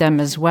partnered with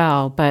them as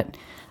well. But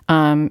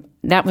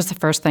that was the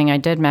first thing I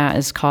did, Matt,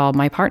 is call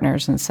my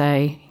partners and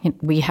say,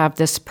 we have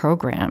this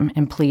program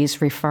and please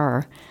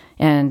refer.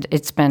 And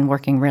it's been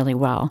working really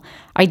well.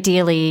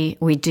 Ideally,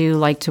 we do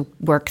like to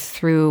work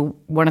through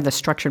one of the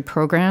structured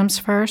programs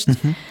first.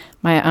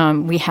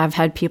 We have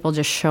had people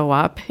just show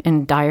up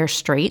in dire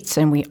straits,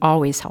 and we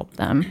always help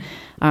them.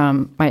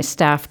 My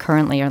staff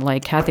currently are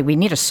like, Kathy, we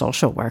need a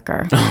social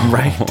worker.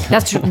 Right.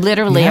 That's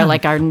literally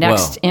our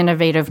next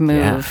innovative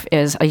move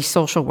is a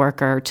social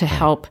worker to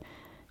help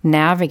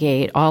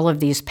navigate all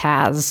of these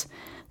paths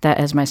that,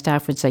 as my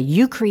staff would say,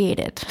 you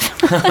created.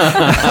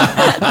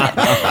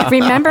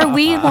 Remember,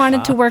 we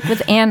wanted to work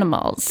with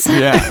animals.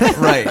 Yeah,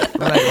 right.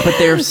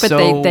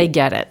 But they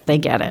get it. They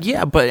get it.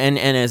 Yeah, but and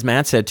as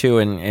Matt said too,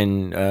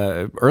 and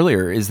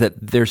earlier, is that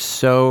they're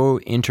so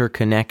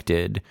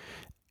interconnected,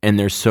 and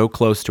they're so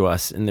close to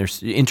us, and they're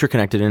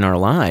interconnected in our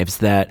lives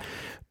that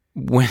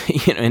when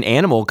an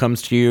animal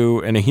comes to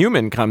you and a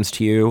human comes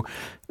to you,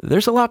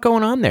 there's a lot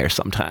going on there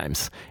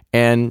sometimes.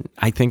 And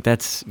I think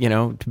that's,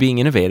 being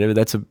innovative,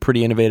 that's a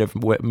pretty innovative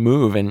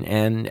move,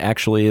 and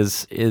actually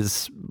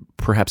is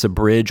perhaps a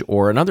bridge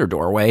or another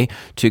doorway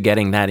to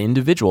getting that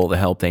individual the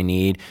help they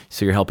need.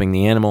 So you're helping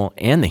the animal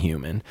and the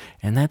human.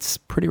 And that's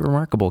pretty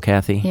remarkable,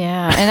 Kathy.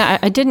 Yeah. And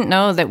I didn't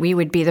know that we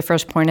would be the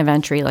first point of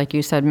entry, like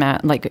you said,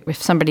 Matt. Like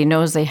if somebody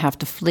knows they have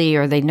to flee,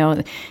 or they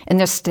know, and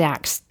there's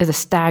the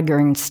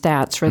staggering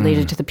stats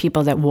related to the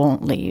people that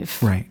won't leave.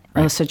 Right.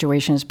 Those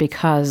situations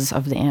because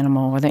of the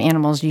animal, or the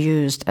animal's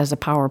used as a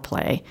power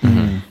play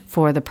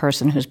for the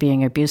person who's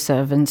being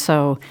abusive. And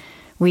so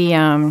we,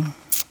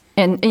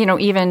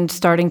 even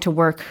starting to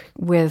work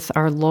with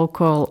our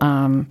local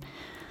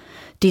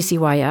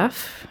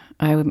DCYF,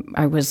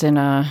 I was in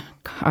a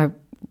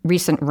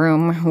recent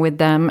room with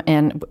them,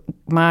 and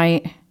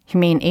my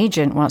Humane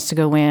agent wants to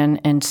go in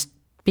and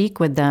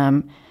speak with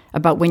them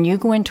about when you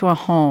go into a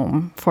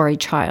home for a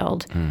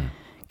child,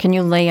 can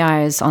you lay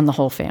eyes on the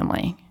whole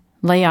family?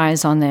 Lay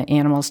eyes on the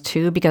animals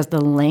too, because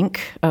the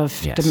link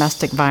of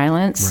domestic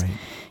violence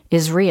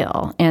is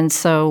real. And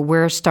so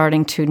we're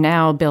starting to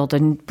now build a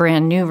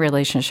brand new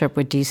relationship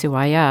with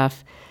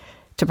DCYF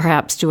to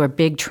perhaps do a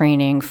big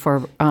training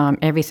for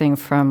everything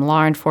from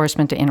law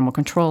enforcement to animal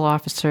control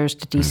officers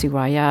to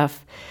DCYF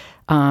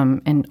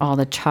and all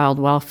the child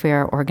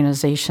welfare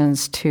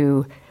organizations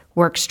to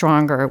work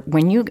stronger.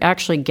 When you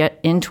actually get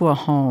into a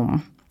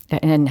home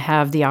and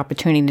have the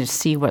opportunity to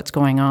see what's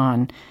going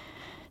on,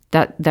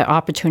 that the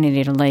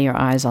opportunity to lay your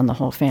eyes on the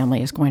whole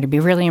family is going to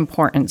be really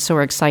important. So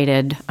we're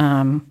excited.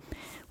 We're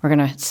going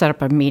to set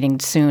up a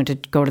meeting soon to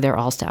go to their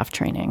all-staff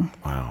training.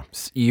 Wow.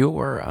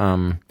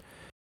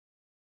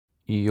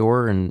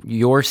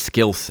 Your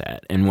skill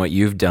set and what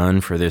you've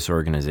done for this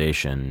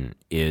organization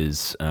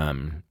is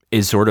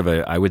sort of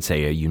I would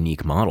say, a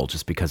unique model,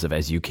 just because of,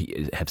 as you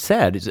have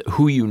said, is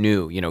who you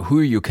knew, who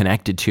are you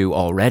connected to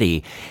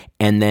already,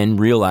 and then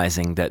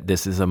realizing that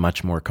this is a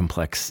much more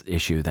complex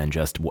issue than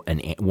just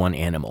one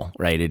animal,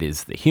 right? It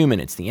is the human,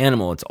 it's the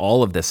animal, it's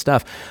all of this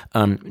stuff.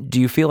 Do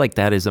you feel like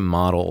that is a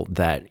model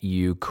that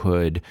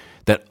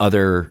that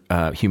other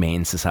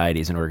humane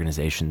societies and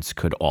organizations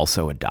could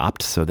also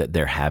adopt, so that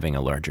they're having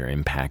a larger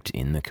impact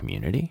in the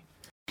community?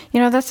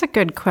 That's a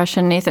good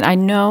question, Nathan. I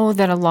know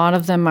that a lot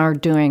of them are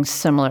doing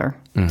similar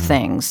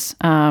things.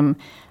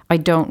 I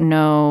don't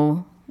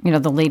know,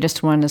 the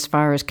latest one as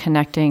far as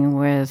connecting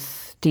with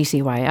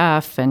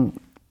DCYF and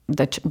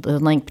the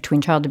link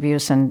between child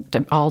abuse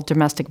and all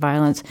domestic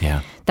violence.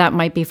 Yeah. That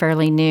might be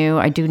fairly new.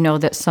 I do know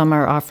that some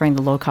are offering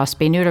the low-cost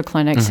spay-neuter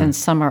clinics, and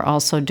some are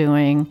also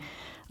doing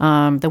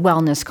the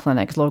wellness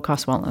clinics,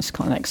 low-cost wellness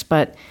clinics.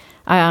 But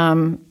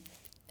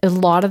a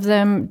lot of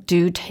them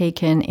do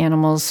take in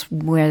animals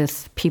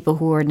with people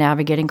who are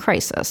navigating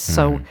crisis.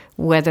 So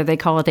whether they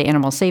call it the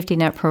Animal Safety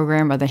Net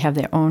program or they have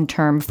their own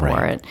term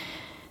for it,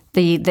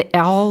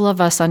 all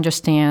of us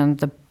understand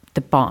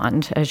the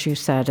bond, as you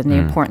said, and the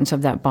importance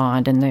of that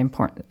bond, and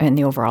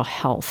the overall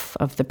health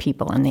of the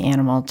people and the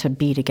animal to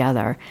be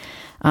together.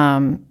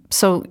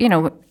 So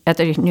at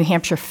the New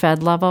Hampshire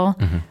Fed level,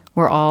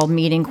 we're all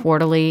meeting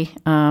quarterly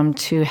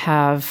to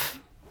have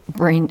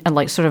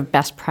sort of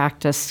best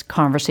practice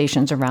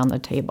conversations around the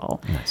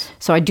table. Nice.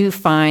 So I do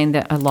find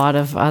that a lot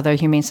of other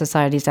humane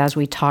societies, as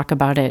we talk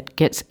about it,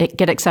 get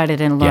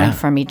excited and learn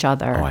from each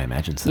other. Oh, I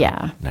imagine so.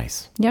 Yeah.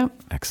 Nice. Yep.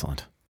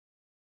 Excellent.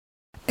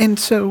 And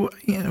so,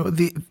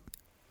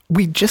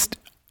 we just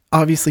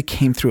obviously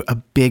came through a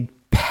big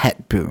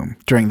pet boom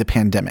during the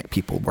pandemic.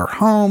 People were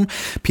home.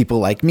 People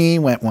like me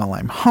went, well,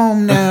 I'm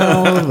home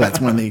now. That's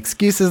one of the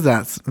excuses.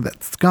 That's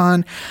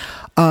gone.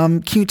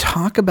 Can you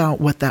talk about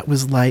what that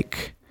was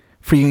like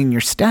for you and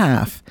your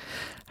staff,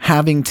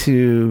 having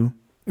to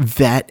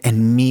vet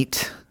and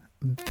meet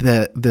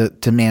the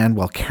demand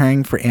while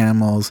caring for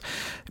animals,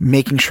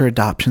 making sure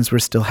adoptions were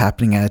still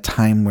happening at a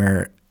time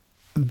where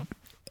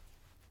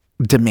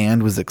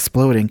demand was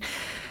exploding?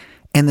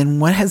 And then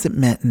what has it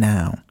meant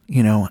now?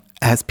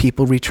 As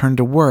people return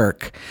to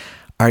work,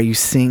 are you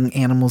seeing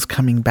animals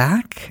coming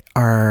back?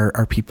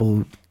 Are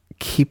people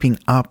keeping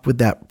up with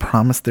that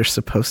promise they're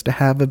supposed to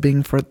have of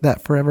being for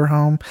that forever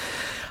home?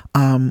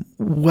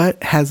 What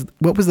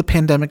was the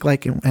pandemic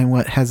like, and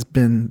what has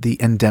been the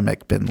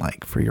endemic been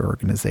like for your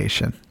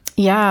organization?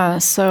 Yeah.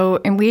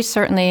 So, and we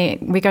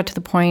got to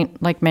the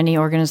point, like many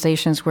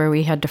organizations, where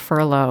we had to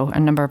furlough a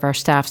number of our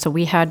staff. So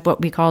we had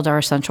what we called our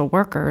essential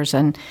workers,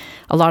 and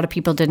a lot of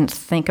people didn't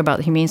think about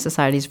the humane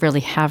societies really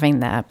having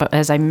that. But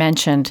as I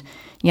mentioned,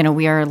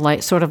 we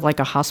are sort of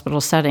like a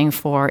hospital setting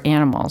for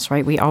animals,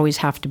 right? We always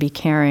have to be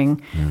caring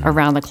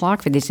around the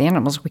clock for these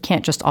animals. We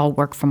can't just all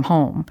work from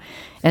home.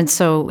 And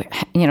so,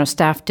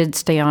 staff did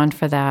stay on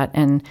for that,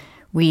 and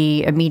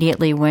We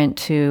immediately went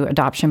to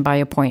adoption by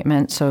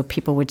appointment, so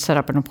people would set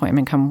up an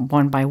appointment, come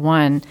one by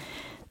one.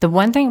 The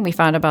one thing we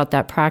found about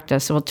that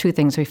practice, well, two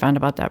things we found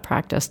about that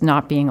practice,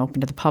 not being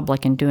open to the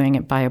public and doing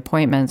it by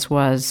appointments,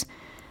 was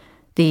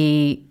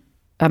the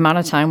amount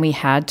of time we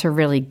had to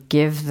really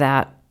give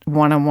that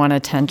one-on-one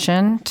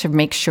attention to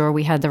make sure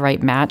we had the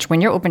right match.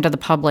 When you're open to the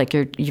public,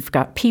 you've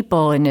got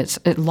people, and it's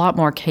a lot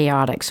more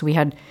chaotic. So we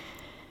had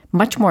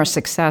much more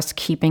success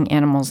keeping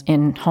animals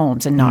in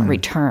homes and not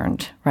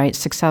returned, right?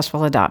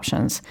 Successful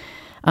adoptions.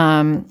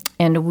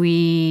 And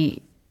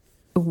we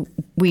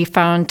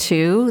found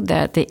too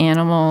that the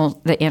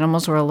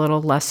animals were a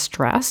little less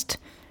stressed,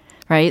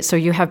 right? So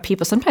you have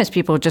people, sometimes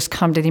people just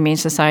come to the Humane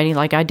Society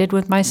like I did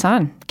with my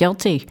son,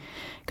 guilty.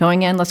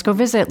 Going in, let's go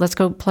visit, let's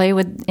go play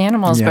with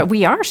animals. But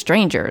we are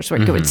strangers.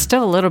 It's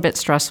still a little bit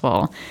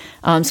stressful.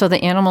 So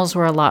the animals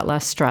were a lot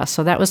less stressed.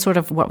 So that was sort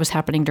of what was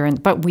happening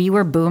but we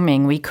were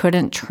booming. We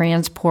couldn't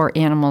transport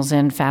animals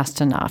in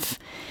fast enough.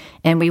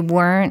 And we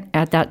weren't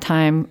at that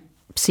time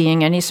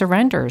seeing any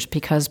surrenders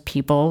because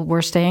people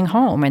were staying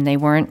home and they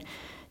weren't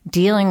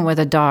dealing with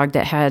a dog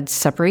that had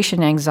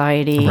separation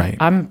anxiety. Right.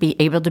 I'm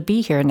able to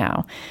be here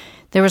now.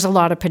 There was a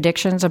lot of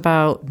predictions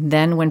about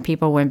then when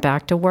people went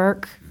back to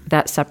work,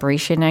 that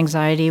separation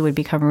anxiety would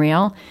become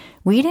real.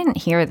 We didn't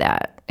hear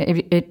that.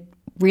 It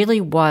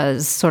really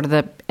was sort of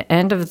the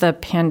end of the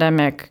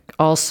pandemic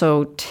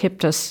also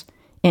tipped us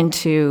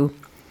into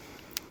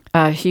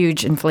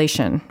huge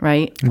inflation,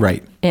 right?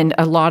 Right. And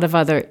a lot of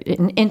other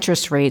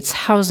interest rates,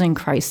 housing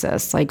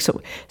crisis.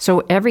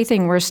 So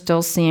everything we're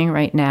still seeing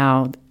right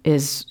now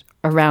is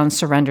around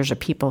surrenders of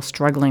people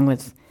struggling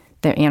with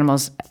their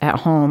animals at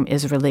home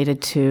is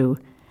related to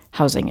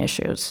housing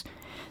issues.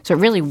 So it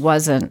really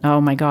wasn't,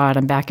 oh my God,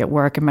 I'm back at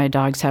work and my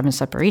dog's having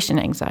separation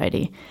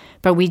anxiety.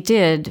 But we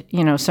did,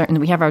 certainly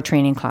we have our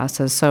training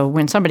classes. So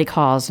when somebody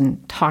calls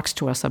and talks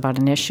to us about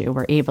an issue,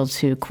 we're able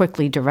to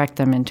quickly direct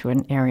them into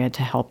an area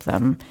to help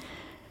them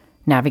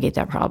navigate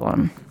that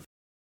problem.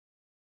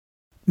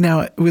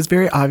 Now, it was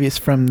very obvious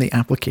from the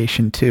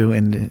application too,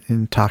 and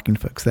in talking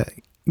to folks, that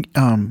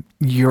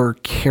your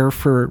care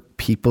for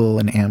people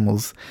and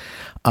animals,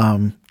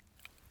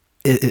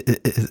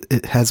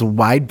 it has a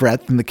wide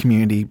breadth in the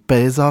community, but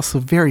is also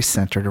very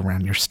centered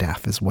around your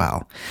staff as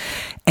well.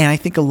 And I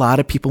think a lot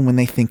of people, when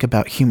they think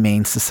about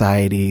humane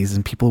societies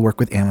and people who work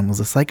with animals,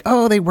 it's like,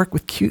 oh, they work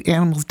with cute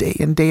animals day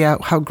in, day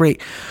out. How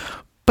great.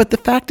 But the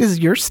fact is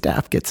your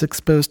staff gets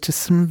exposed to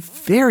some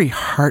very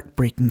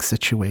heartbreaking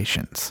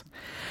situations.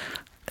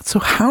 So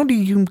how do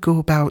you go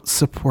about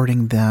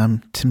supporting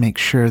them to make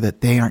sure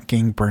that they aren't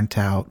getting burnt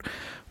out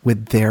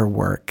with their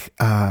work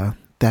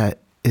that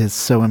is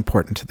so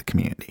important to the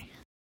community?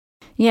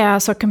 Yeah,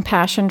 so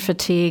compassion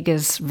fatigue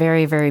is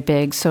very, very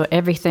big. So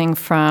everything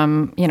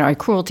from, a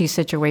cruelty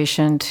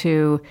situation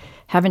to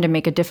having to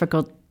make a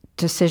difficult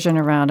decision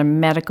around a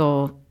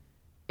medical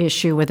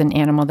issue with an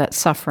animal that's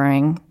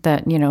suffering,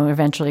 that,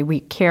 eventually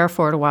we care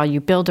for it a while. You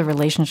build a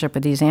relationship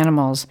with these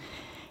animals,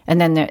 and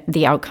then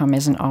the outcome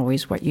isn't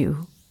always what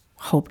you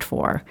hoped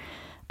for.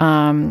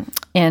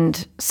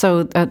 And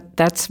so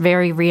that's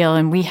very real.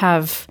 And we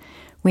have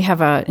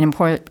an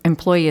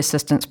employee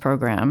assistance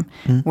program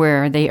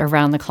where they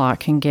around the clock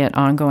can get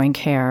ongoing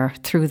care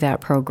through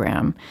that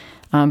program.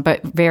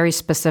 But very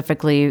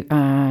specifically,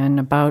 in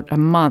about a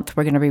month,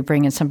 we're going to be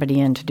bringing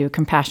somebody in to do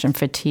compassion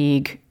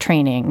fatigue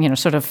training,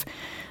 sort of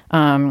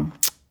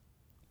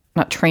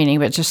not training,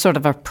 but just sort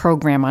of a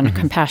program on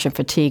compassion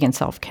fatigue and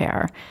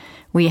self-care.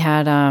 We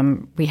had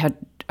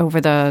over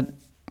the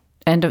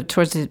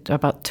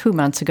about 2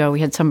 months ago, we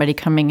had somebody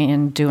coming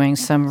in doing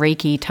some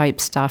Reiki type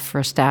stuff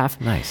for staff.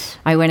 Nice.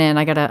 I went in,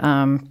 I got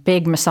a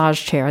big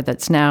massage chair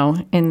that's now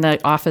in the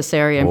office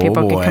area, and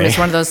people can come. It's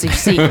one of those you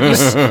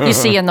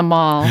see in the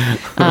mall.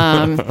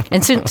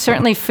 And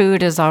certainly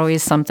food is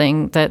always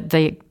something that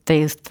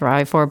they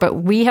thrive for. But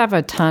we have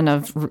a ton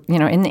of,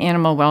 in the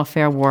animal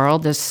welfare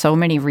world, there's so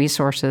many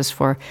resources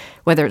for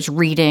whether it's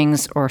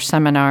readings or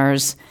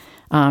seminars,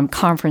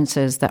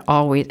 conferences that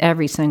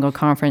every single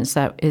conference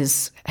that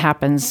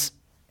happens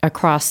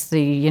across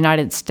the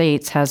United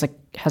States has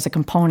a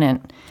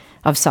component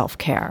of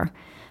self-care.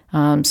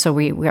 So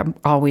we are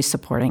always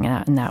supporting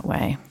that in that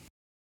way.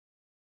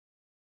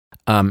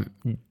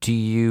 Do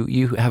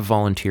you have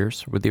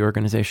volunteers with the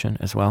organization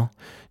as well?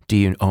 Do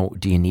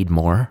you need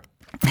more?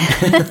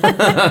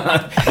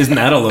 Isn't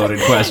that a loaded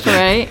question?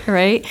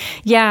 Right.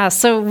 Yeah.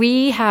 So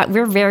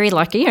we're very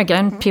lucky.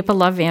 Again, people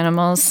love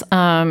animals.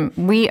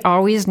 We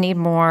always need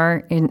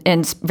more,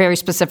 and very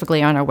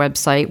specifically on our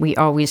website, we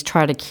always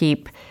try to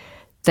keep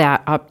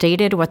that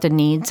updated, what the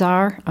needs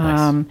are.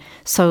 Nice.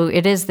 So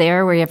it is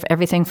there where you have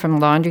everything from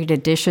laundry to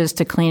dishes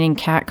to cleaning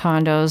cat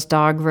condos,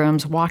 dog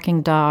rooms,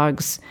 walking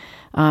dogs.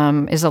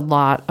 Is a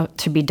lot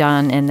to be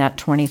done in that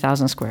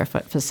 20,000 square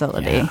foot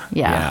facility.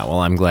 Yeah. Well,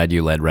 I'm glad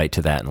you led right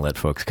to that and let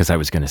folks, because I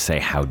was going to say,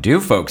 how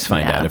do folks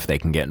find out if they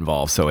can get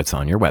involved? So it's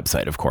on your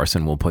website, of course,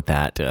 and we'll put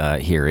that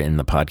here in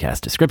the podcast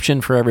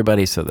description for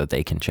everybody so that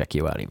they can check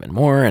you out even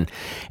more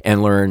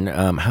and learn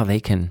how they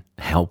can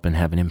help and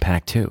have an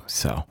impact too.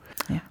 So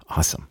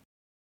awesome.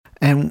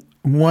 And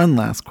one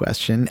last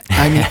question.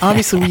 I mean,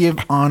 obviously, we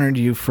have honored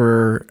you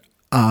for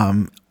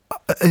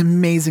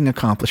amazing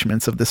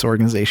accomplishments of this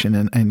organization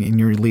and in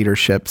your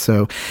leadership.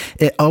 So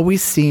it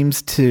always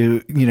seems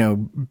to,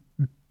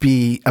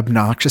 be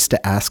obnoxious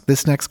to ask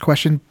this next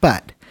question,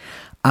 but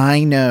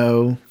I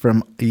know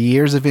from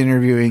years of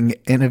interviewing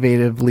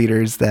innovative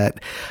leaders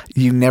that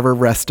you never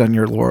rest on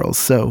your laurels.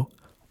 So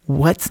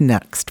what's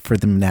next for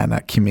the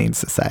Monadnock Humane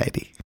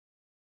Society?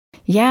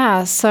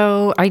 Yeah,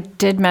 so I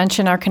did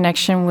mention our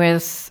connection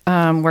with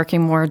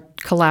working more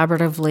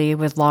collaboratively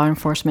with law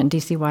enforcement,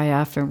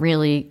 DCYF, and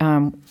really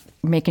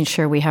making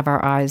sure we have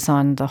our eyes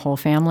on the whole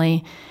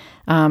family.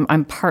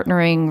 I'm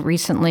partnering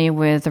recently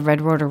with the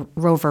Red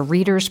Rover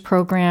Readers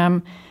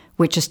Program,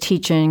 which is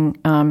teaching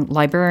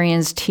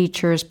librarians,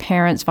 teachers,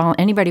 parents,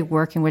 anybody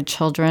working with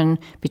children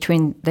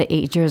between the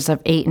ages of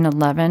 8 and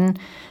 11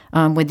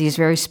 with these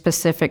very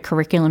specific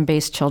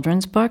curriculum-based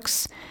children's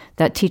books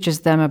that teaches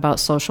them about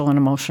social and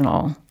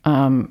emotional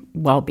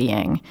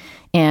well-being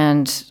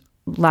and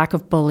lack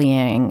of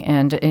bullying,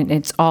 and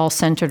it's all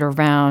centered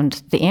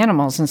around the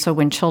animals. And so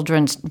when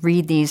children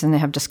read these and they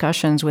have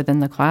discussions within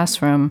the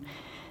classroom,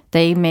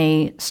 they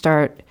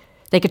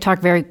could talk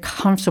very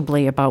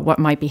comfortably about what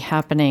might be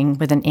happening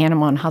with an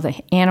animal and how the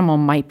animal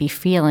might be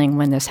feeling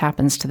when this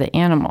happens to the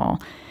animal.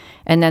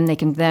 And then they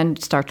can then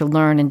start to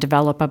learn and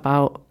develop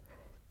about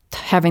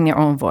having their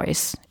own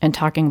voice and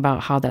talking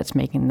about how that's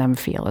making them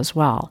feel as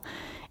well.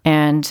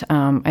 And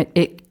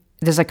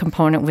there's a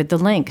component with the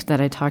link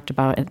that I talked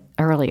about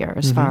earlier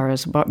as far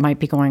as what might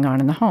be going on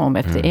in the home.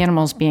 If the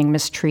animal's being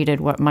mistreated,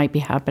 what might be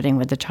happening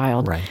with the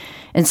child. Right.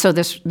 And so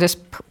this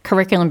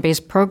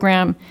curriculum-based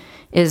program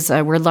is,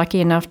 we're lucky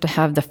enough to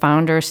have the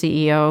founder,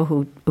 CEO,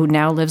 who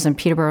now lives in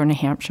Peterborough, New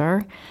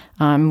Hampshire,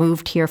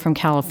 moved here from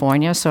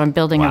California. So I'm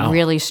building a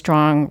really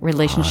strong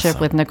relationship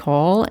with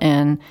Nicole,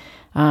 and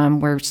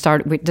we're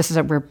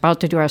about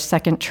to do our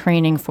second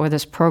training for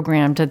this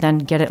program to then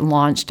get it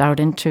launched out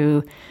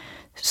into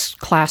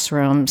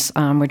classrooms.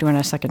 We're doing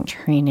our second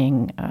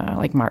training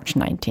like March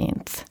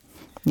 19th.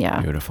 Yeah.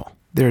 Beautiful.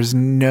 There's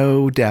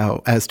no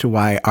doubt as to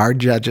why our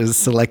judges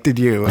selected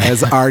you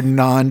as our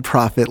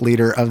nonprofit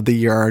leader of the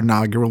year, our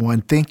inaugural one.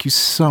 Thank you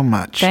so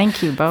much.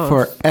 Thank you both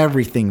for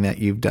everything that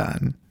you've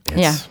done.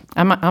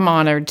 I'm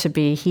honored to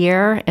be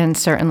here and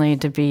certainly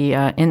to be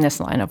in this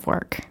line of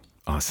work.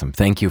 Awesome.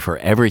 Thank you for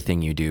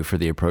everything you do, for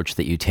the approach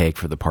that you take,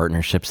 for the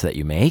partnerships that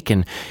you make,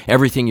 and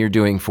everything you're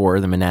doing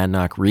for the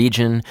Monadnock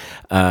region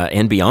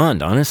and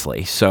beyond,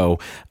 honestly. So,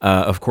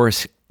 of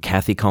course,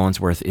 Kathy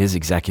Collinsworth is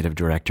Executive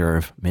Director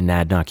of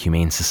Monadnock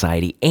Humane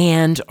Society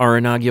and our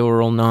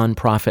inaugural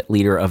Nonprofit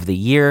Leader of the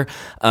Year.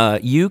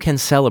 You can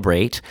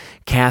celebrate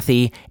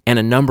Kathy and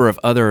a number of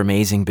other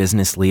amazing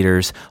business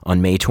leaders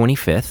on May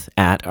 25th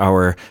at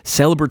our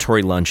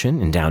celebratory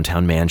luncheon in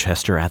downtown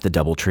Manchester at the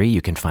Doubletree.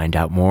 You can find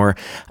out more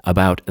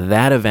about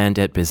that event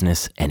at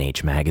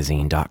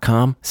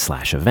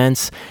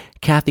businessnhmagazine.com/events.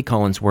 Kathy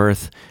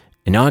Collinsworth,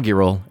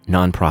 inaugural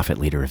Nonprofit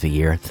Leader of the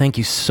Year. Thank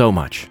you so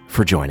much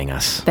for joining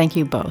us. Thank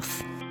you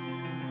both.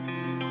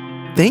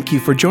 Thank you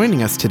for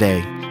joining us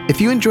today. If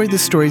you enjoyed the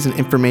stories and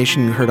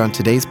information you heard on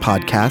today's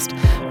podcast,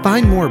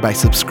 find more by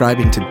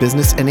subscribing to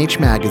Business NH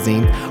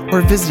Magazine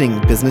or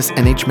visiting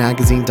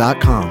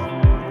businessnhmagazine.com.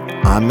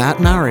 I'm Matt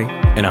Mowry.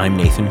 And I'm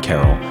Nathan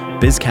Carroll.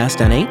 BizCast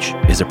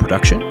NH is a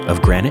production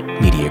of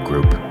Granite Media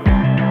Group.